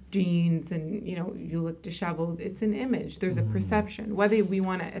ripped jeans and, you know, you look disheveled. It's an image. There's a perception. Whether we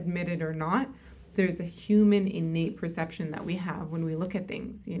want to admit it or not, there's a human innate perception that we have when we look at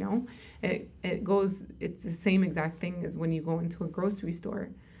things, you know? It's the same exact thing as when you go into a grocery store.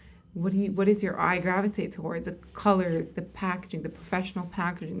 What does your eye gravitate towards? The colors, the packaging, the professional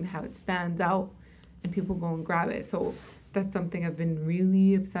packaging, how it stands out, and people go and grab it. So that's something I've been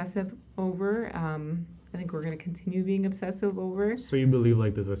really obsessive over. I think we're going to continue being obsessive over. So you believe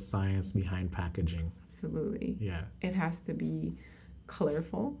like there's a science behind packaging? Absolutely. Yeah. It has to be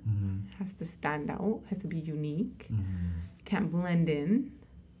colorful. It has to stand out. It has to be unique. It can't blend in.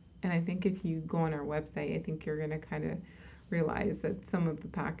 And I think if you go on our website, I think you're going to kind of realize that some of the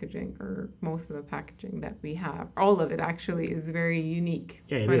packaging, or most of the packaging that we have, all of it actually is very unique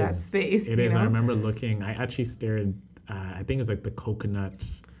for that space. It is. I remember looking, I actually stared, I think it was like the coconut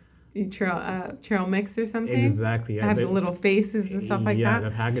trail mix or something. Exactly. Yeah. Have the little faces and stuff like that. Yeah,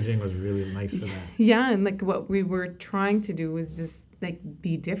 the packaging was really nice for that. Yeah, and like what we were trying to do was just like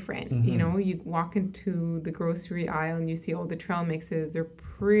be different. You know, you walk into the grocery aisle and you see all the trail mixes. They're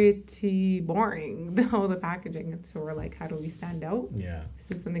pretty boring, all the packaging. And so we're like, how do we stand out? Yeah. It's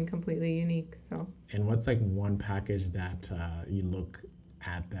just something completely unique. So. And what's like one package that you look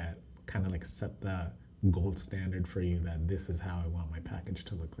at that kind of like set the gold standard for you, that this is how I want my package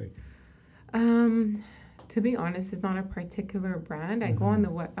to look like? To be honest, it's not a particular brand. I go on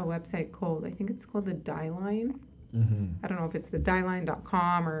a website called, I think it's called the Dye Line. I don't know if it's the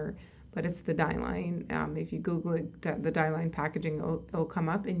dyeline.com but it's the Dye Line. If you Google it, the Dye Line packaging, it'll come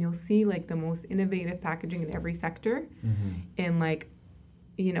up, and you'll see like the most innovative packaging in every sector, in like,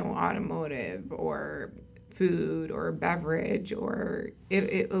 you know, automotive or food or beverage, or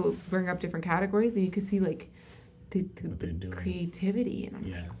it'll bring up different categories that you can see like the creativity, and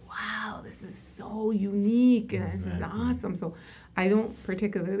I'm like, wow, this is so unique, and this is awesome. So I don't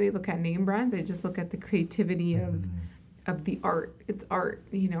particularly look at name brands. I just look at the creativity of the art. It's art,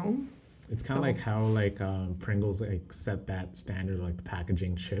 you know. It's kind of like how like Pringles like set that standard, like the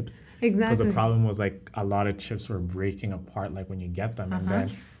packaging chips. Exactly. Because the problem was like a lot of chips were breaking apart like when you get them, and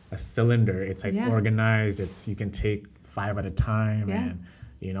then a cylinder, it's like organized. It's, you can take 5 at a time, and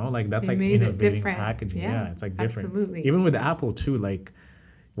you know, like that's like innovating packaging. Yeah, it's like different. Absolutely. Even with Apple too, like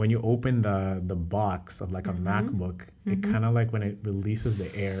when you open the box of like a MacBook, it kind of like when it releases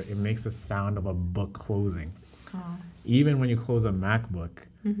the air, it makes a sound of a book closing. Even when you close a MacBook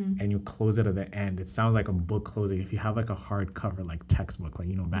and you close it at the end, it sounds like a book closing. If you have like a hardcover, like textbook, like,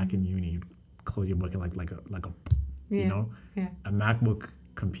 you know, back in uni, you close your book and like a you know, a MacBook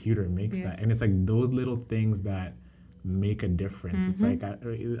computer makes that, and it's like those little things that make a difference. It's like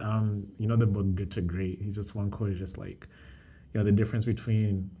you know, the book Good to Great, he's just, one quote is just like, you know, the difference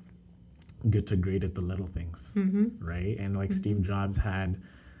between good to great is the little things, right? And like Steve Jobs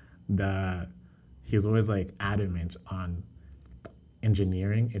he was always like adamant on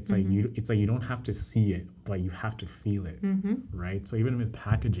engineering. It's like you don't have to see it, but you have to feel it, right? So even with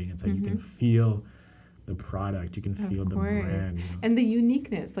packaging, it's like you can feel the product, you can feel the brand, you know? And the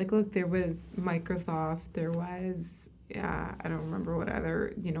uniqueness. Like, look, there was Microsoft, there was I don't remember what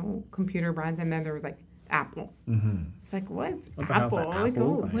other, you know, computer brands, and then there was like Apple. It's like, what's Apple? Like,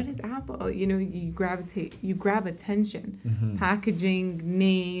 what is Apple? You know, you grab attention. Packaging,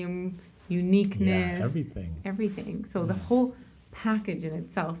 name, uniqueness, everything. So the whole package in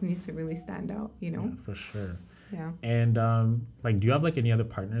itself needs to really stand out, you know? Yeah, for sure. Yeah. And like, do you have like any other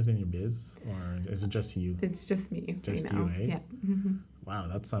partners in your biz, or is it just you? It's just me. Just right you, now. eh? Yeah. Wow,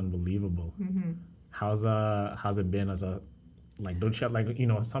 that's unbelievable. How's it been as a, like, don't you have, like, you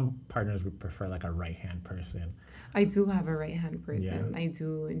know, some partners would prefer like a right-hand person. I do have a right-hand person. Yeah. I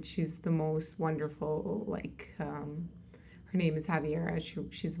do, and she's the most wonderful, like, her name is Javiera.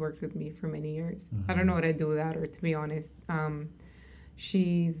 She's worked with me for many years. I don't know what I'd do without her, to be honest.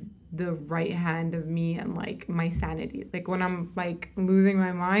 She's the right hand of me and like my sanity. Like when I'm like losing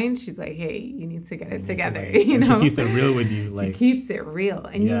my mind, she's like, "Hey, you need to get it together." Like, you know, she keeps it real with you. Like, she keeps it real,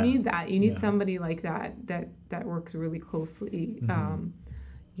 and you need that. You need somebody like that works really closely.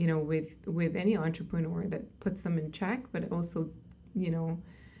 You know, with any entrepreneur, that puts them in check, but also, you know,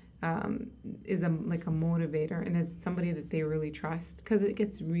 is like a motivator, and is somebody that they really trust, because it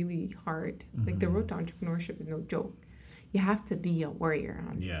gets really hard. Like the road to entrepreneurship is no joke. You have to be a warrior.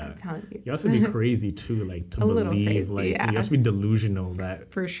 I'm telling you. You also be crazy too, like to believe, like you have to be delusional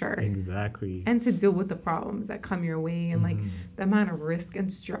that. For sure. Exactly. And to deal with the problems that come your way, and like the amount of risk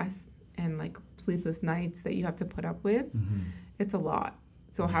and stress and like sleepless nights that you have to put up with, it's a lot.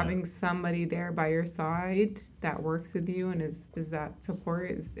 So having somebody there by your side that works with you and is that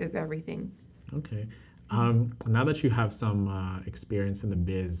support is everything. Okay. Now that you have some experience in the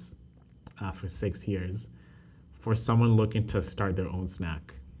biz for 6 years, for someone looking to start their own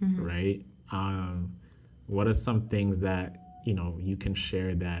snack, right? What are some things that you can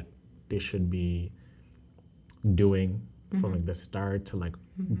share that they should be doing from like the start to like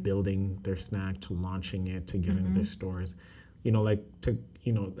building their snack to launching it to getting into their stores? I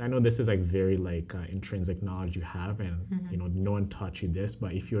know this is like very like intrinsic knowledge you have, and no one taught you this,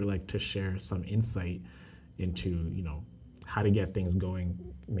 but if you're like to share some insight into how to get things going,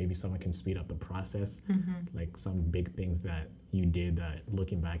 maybe someone can speed up the process, like some big things that you did that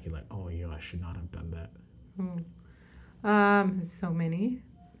looking back you're like, oh I should not have done that. So many.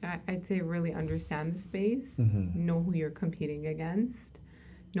 I'd say really understand the space, know who you're competing against,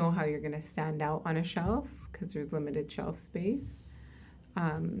 know how you're going to stand out on a shelf because there's limited shelf space,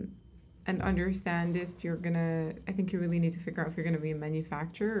 and understand if you're going to, I think you really need to figure out if you're going to be a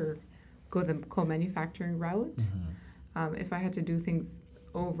manufacturer or go the co-manufacturing route. If I had to do things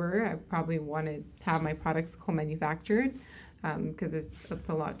over, I probably want to have my products co-manufactured because it's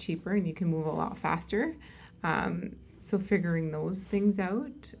a lot cheaper and you can move a lot faster. So figuring those things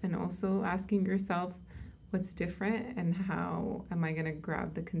out and also asking yourself what's different and how am I going to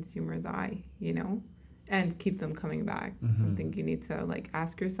grab the consumer's eye, and keep them coming back. Something you need to like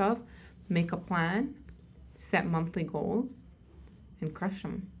ask yourself, make a plan, set monthly goals, and crush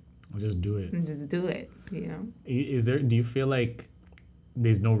them. Or just do it. And just do it, Do you feel like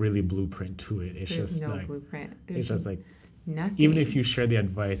there's no really blueprint to it? It's There's just no like blueprint. it's just like nothing. Even if you share the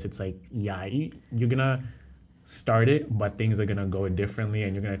advice, it's like you're gonna start it, but things are gonna go differently,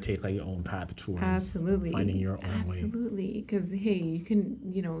 and you're gonna take like your own path towards finding your own way. Absolutely, because hey, you can,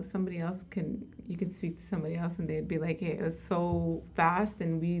 somebody else you can speak to somebody else, and they'd be like, hey, it was so fast,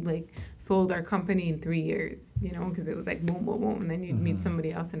 and we like sold our company in 3 years, because it was like boom, boom, boom, and then you'd meet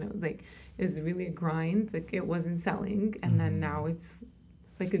somebody else, and it was really a grind, like it wasn't selling, and then now it's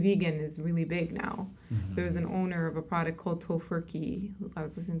like a vegan is really big now. There was an owner of a product called Tofurky. I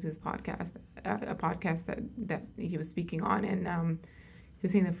was listening to his podcast, a podcast that he was speaking on, and he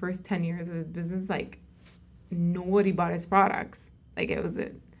was saying the first 10 years of his business, like nobody bought his products. Like it was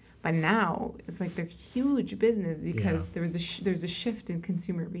it. But now it's like they're huge business because there's a shift in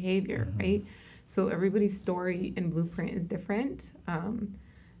consumer behavior, right? So everybody's story and blueprint is different.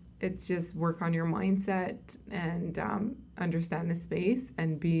 It's just work on your mindset and understand the space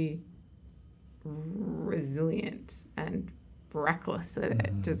and be resilient and reckless with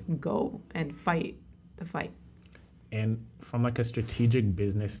it. Just go and fight the fight. And from like a strategic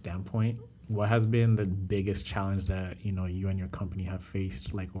business standpoint, what has been the biggest challenge that you and your company have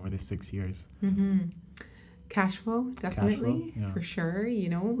faced like over the 6 years? Cash flow, definitely, for sure.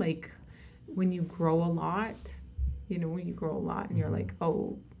 Like when you grow a lot, and you're like,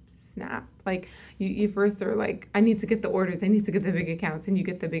 oh, snap. Like you first are like, I need to get the orders. I need to get the big accounts. And you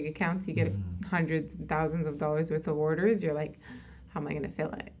get the big accounts, you get hundreds and thousands of dollars worth of orders. You're like, how am I going to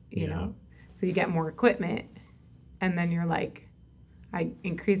fill it? You know? So you get more equipment, and then you're like, I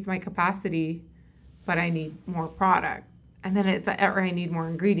increased my capacity, but I need more product. And then or I need more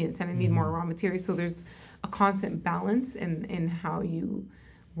ingredients and I need more raw materials. So there's a constant balance in how you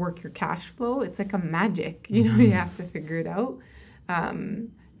work your cash flow. It's like a magic, you have to figure it out.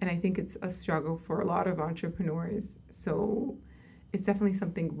 And I think it's a struggle for a lot of entrepreneurs. So it's definitely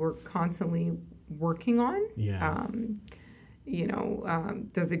something we're constantly working on.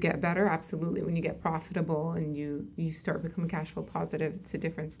 Does it get better? Absolutely. When you get profitable and you start becoming cash flow positive, it's a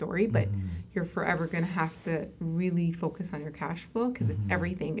different story. But you're forever going to have to really focus on your cash flow because it's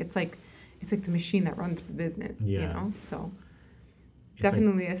everything. It's like the machine that runs the business, So it's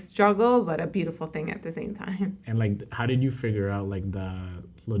definitely a struggle, but a beautiful thing at the same time. And like, how did you figure out like the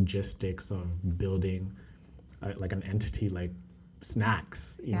logistics of building like an entity like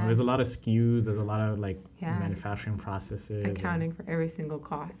snacks? There's a lot of SKUs, there's a lot of like manufacturing processes, accounting for every single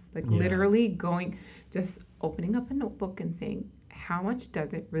cost, like literally just opening up a notebook and saying, how much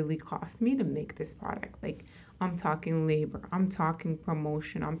does it really cost me to make this product? Like I'm talking labor, I'm talking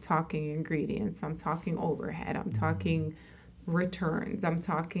promotion, I'm talking ingredients, I'm talking overhead, I'm talking returns, I'm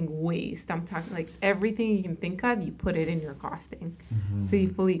talking waste, I'm talking like everything you can think of, you put it in your costing. So you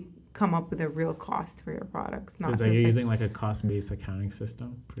fully come up with a real cost for your products. Not so you're using like a cost-based accounting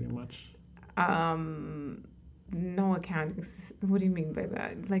system pretty much? No accounting. What do you mean by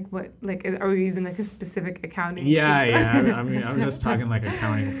that? Like what? Like are we using like a specific accounting? I mean, I'm just talking like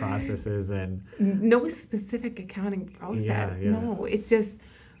accounting processes and no specific accounting process. No, it's just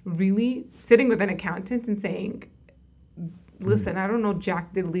really sitting with an accountant and saying, listen, I don't know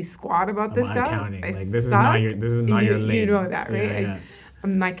jack diddly squat about this stuff. Accounting. Like this is not your lane. You know that, right?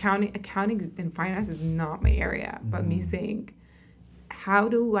 my accounting and finance is not my area, but me saying, how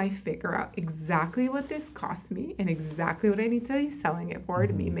do I figure out exactly what this costs me and exactly what I need to be selling it for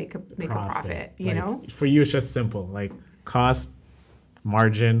to make a profit, you know? For you, it's just simple, like cost,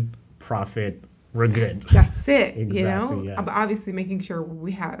 margin, profit, we're good. That's it, Exactly, you know? yeah. But obviously making sure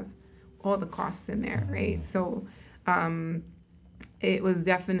we have all the costs in there, right? So it was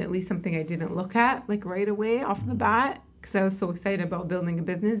definitely something I didn't look at like right away off the bat because I was so excited about building a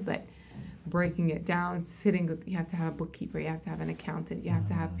business, but breaking it down, you have to have a bookkeeper, you have to have an accountant, you have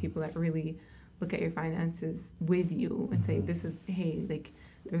to have people that really look at your finances with you and say, this is, hey, like,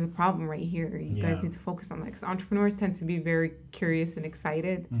 there's a problem right here. You guys need to focus on that. Because entrepreneurs tend to be very curious and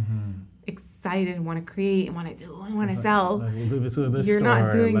excited and want to create and want to do and want to sell. You're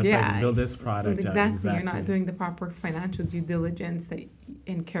not doing, build this product. Exactly. You're not doing the proper financial due diligence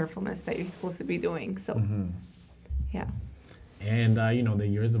and carefulness that you're supposed to be doing. So, yeah. And, the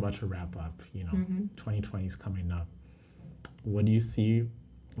year is about to wrap up. 2020 is coming up. What do you see?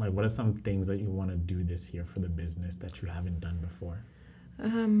 Like, what are some things that you want to do this year for the business that you haven't done before?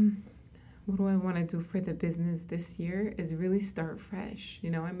 What do I want to do for the business this year is really start fresh.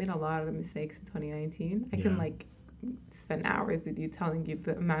 I made a lot of mistakes in 2019. I can, spend hours with you telling you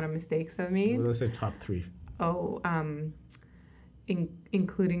the amount of mistakes I've made. Well, let's say top 3.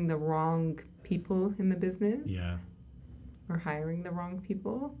 Including the people in the business. Yeah. Or hiring the wrong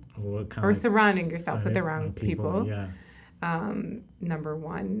people, or surrounding yourself with the wrong people. Yeah. Number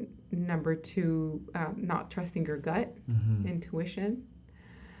 1. Number 2, not trusting your gut, intuition.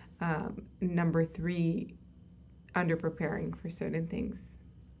 Number 3, under-preparing for certain things.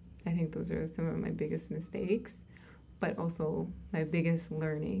 I think those are some of my biggest mistakes, but also my biggest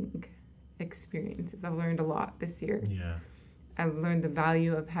learning experiences. I've learned a lot this year. Yeah. I've learned the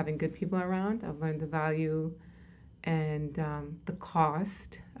value of having good people around. I've learned the value and the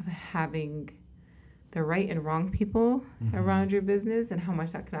cost of having the right and wrong people around your business and how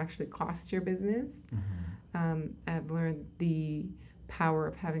much that can actually cost your business. I've learned the power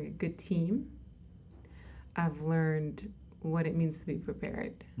of having a good team. I've learned what it means to be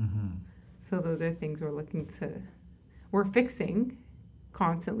prepared. So those are things we're fixing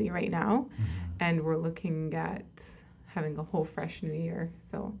constantly right now, and we're looking at having a whole fresh new year.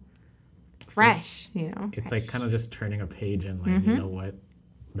 So fresh, It's fresh. like kind of just turning a page and you know what,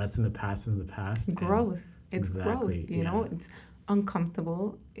 that's in the past. Growth. It's exactly, growth, you know. It's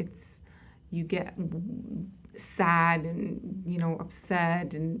uncomfortable. You get sad and,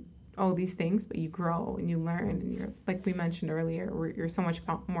 upset and all these things, but you grow and you learn and you're, like we mentioned earlier, you're so much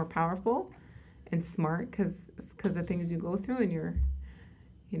more powerful and smart because the things you go through and you're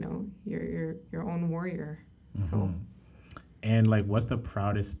your own warrior. So. And what's the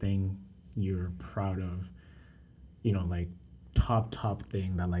proudest thing you're proud of, top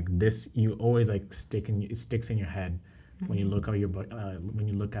thing that this you always sticks in your head when you look at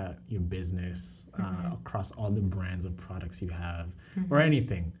your business across all the brands of products you have or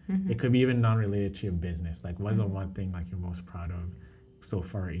anything. It could be even non-related to your business. What's the one thing you're most proud of so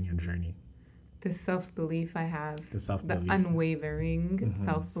far in your journey? The self-belief I have, the unwavering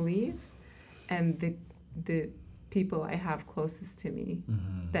self-belief, and the people I have closest to me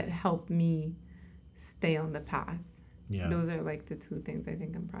that help me stay on the path. Yeah. Those are the 2 things I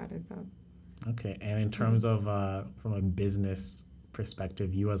think I'm proudest of. Okay. And in terms of from a business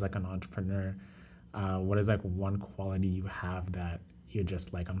perspective, you as an entrepreneur, what is one quality you have that you're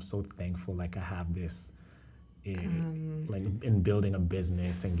just I'm so thankful I have this in building a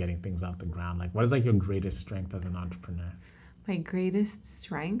business and getting things off the ground? What is your greatest strength as an entrepreneur? My greatest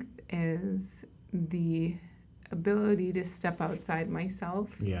strength is the ability to step outside myself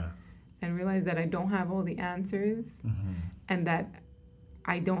and realize that I don't have all the answers and that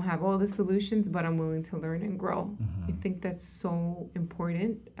I don't have all the solutions, but I'm willing to learn and grow. I think that's so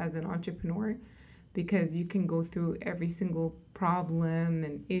important as an entrepreneur because you can go through every single problem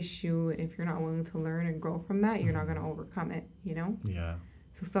and issue, and if you're not willing to learn and grow from that, you're not going to overcome it, Yeah.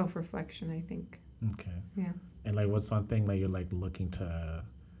 So self-reflection, I think. Okay. Yeah. And what's something that you're looking to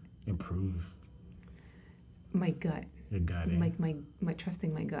improve? My gut. Your gut. My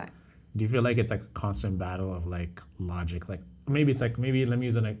trusting my gut. Do you feel it's a constant battle of logic? Maybe it's maybe let me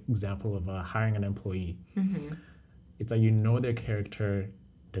use an example of hiring an employee. It's their character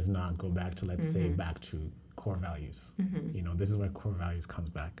does not go back to let's say back to core values. This is where core values comes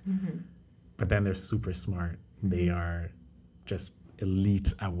back. But then they're super smart. They are just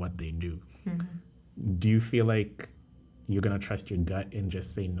elite at what they do. Do you feel you're going to trust your gut and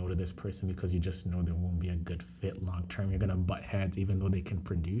just say no to this person because you just know there won't be a good fit long term. You're going to butt heads even though they can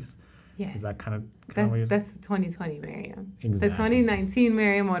produce. Yes. Is that kind of that's the 2020 Miriam. Exactly. The 2019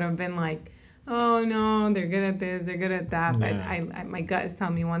 Miriam would have been like, oh no, they're good at this, they're good at that, but I my gut is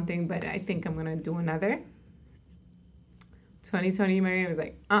telling me one thing, but I think I'm gonna do another. 2020 Miriam was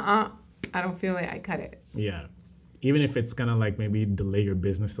like, I don't feel like I cut it. Yeah, even if it's gonna like maybe delay your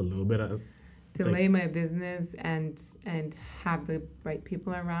business a little bit. Delay my business and have the right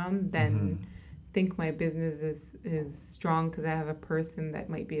people around, then think my business is strong because I have a person that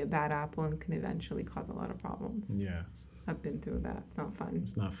might be a bad apple and can eventually cause a lot of problems. Yeah. I've been through that. It's not fun.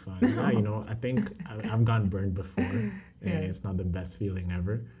 It's not fun. Yeah, you know, I think I've gotten burned before, and it's not the best feeling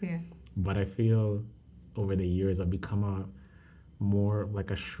ever. Yeah. But I feel over the years I've become a more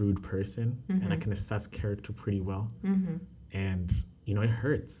like a shrewd person, and I can assess character pretty well. And you know, it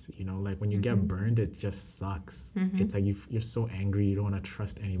hurts. You know, like when you get burned, it just sucks. It's like you're so angry, you don't want to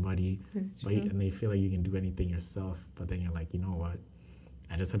trust anybody, and then you feel like you can do anything yourself. But then you're like, you know what?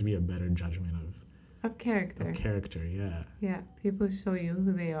 I just have to be a better judgment of character. Of character, yeah. Yeah, people show you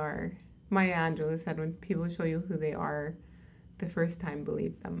who they are. Maya Angelou said, when people show you who they are, the first time,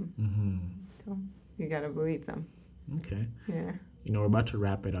 believe them. So you gotta believe them. Okay. Yeah. You know, we're about to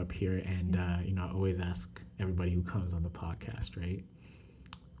wrap it up here, and you know, I always ask everybody who comes on the podcast, right?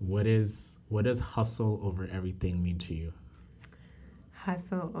 What does hustle over everything mean to you?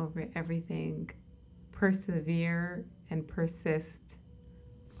 Hustle over everything. Persevere and persist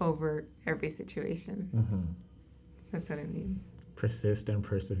over every situation. That's what it means. Persist and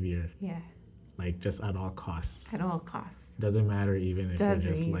persevere. Yeah. Like just at all costs. At all costs. Doesn't matter even if you're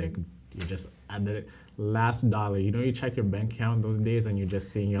just at the last dollar. You know, you check your bank account those days and you're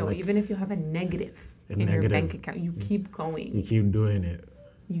just seeing even if you have a negative in your bank account, you keep going. You keep doing it.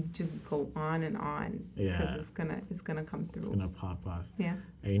 You just go on and on. Yeah. Because it's gonna come through. It's gonna pop off. Yeah.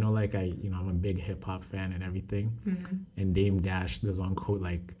 And you know, like I'm a big hip hop fan and everything. And Dame Dash, there's one quote,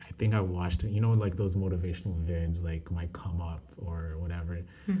 like I think I watched it. You know, like those motivational vids, like Might Come Up or whatever.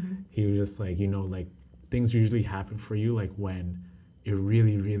 He was just like, you know, like things usually happen for you like when it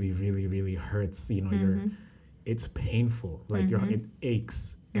really, really, really, really hurts. You know, it's painful. Like it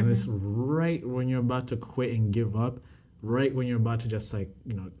aches, and it's right when you're about to quit and give up. Right when you're about to just like,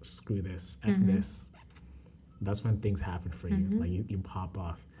 you know, screw this, F this, that's when things happen for you. Like you pop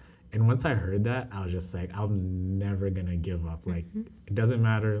off. And once I heard that, I was just like, I'm never gonna give up. Like it doesn't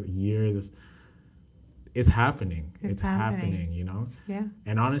matter years, it's happening. It's happening, you know? Yeah.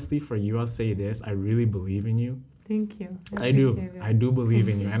 And honestly, for you, I'll say this, I really believe in you. Thank you. I do believe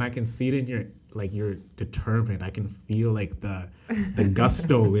in you. And I can see it in your, like you're determined. I can feel like the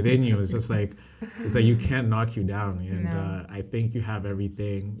gusto within you. It's just like, you can't knock you down. And I think you have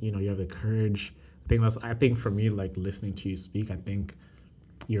everything. You know, you have the courage. I think for me, like listening to you speak, I think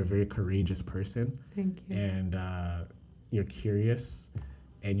you're a very courageous person. Thank you. And you're curious,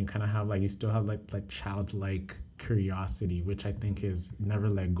 and you kind of have like, you still have like childlike curiosity, which I think is never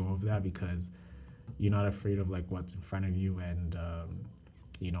let go of that, because you're not afraid of like what's in front of you, and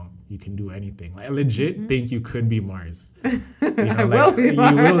you know, you can do anything. Like I legit think you could be Mars. You know, I will be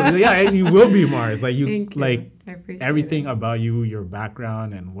Mars. You will be Mars. Like you Thank like you. everything about you, your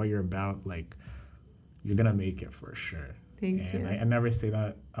background and what you're about, like you're gonna make it for sure. Thank you. I never say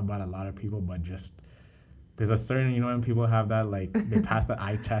that about a lot of people, but just there's a certain, you know, when people have that, like they pass the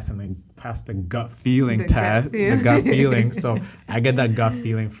eye test and they pass the gut feeling test, the gut feeling. So I get that gut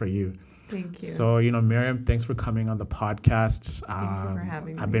feeling for you. Thank you. So, you know, Miriam, thanks for coming on the podcast. Thank you for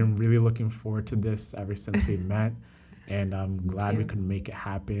having me. I've been really looking forward to this ever since we met, and I'm glad we could make it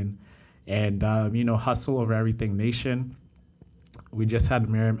happen. And, you know, Hustle Over Everything Nation, we just had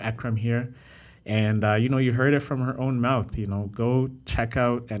Miriam Ekrem here, and, you know, you heard it from her own mouth. You know, go check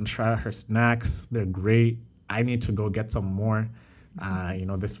out and try her snacks. They're great. I need to go get some more. You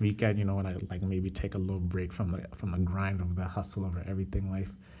know, this weekend, you know, when I like maybe take a little break from the grind of the Hustle Over Everything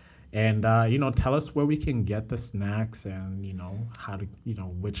life. And, you know, tell us where we can get the snacks, and, you know, how to, you know,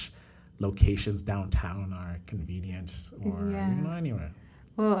 which locations downtown are convenient, or, you know, anywhere.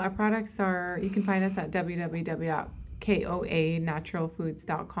 Well, our products you can find us at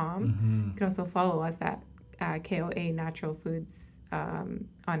www.koanaturalfoods.com. You can also follow us at KOA Natural Foods on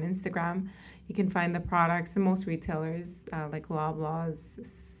Instagram. You can find the products in most retailers like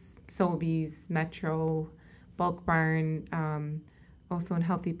Loblaws, Sobeys, Metro, Bulk Barn, also in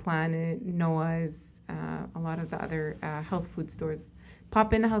Healthy Planet, Noah's, a lot of the other health food stores.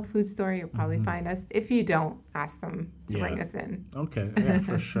 Pop in a health food store, you'll probably find us. If you don't, ask them to bring us in. Okay, yeah,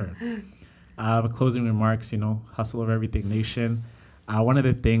 for sure. Closing remarks, you know, Hustle Over Everything Nation. One of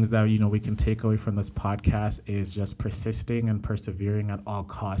the things that, we can take away from this podcast is just persisting and persevering at all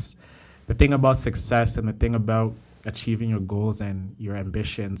costs. The thing about success and the thing about achieving your goals and your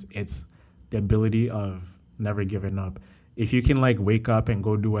ambitions, it's the ability of never giving up. If you can wake up and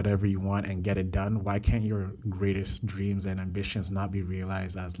go do whatever you want and get it done, why can't your greatest dreams and ambitions not be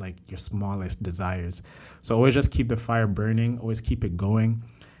realized as your smallest desires? So always just keep the fire burning, always keep it going.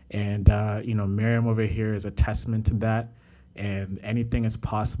 And, Miriam over here is a testament to that. And anything is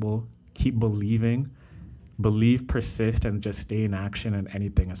possible. Keep believing, persist, and just stay in action, and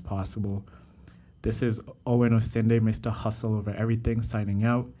anything is possible. This is Owen Osinde, Mr. Hustle Over Everything, signing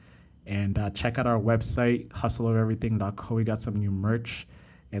out. And check out our website, hustleovereverything.co. We got some new merch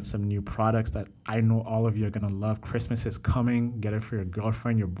and some new products that I know all of you are going to love. Christmas is coming. Get it for your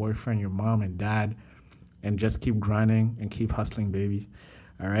girlfriend, your boyfriend, your mom and dad. And just keep grinding and keep hustling, baby.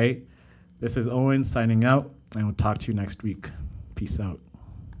 All right? This is Owen signing out, and we'll talk to you next week. Peace out.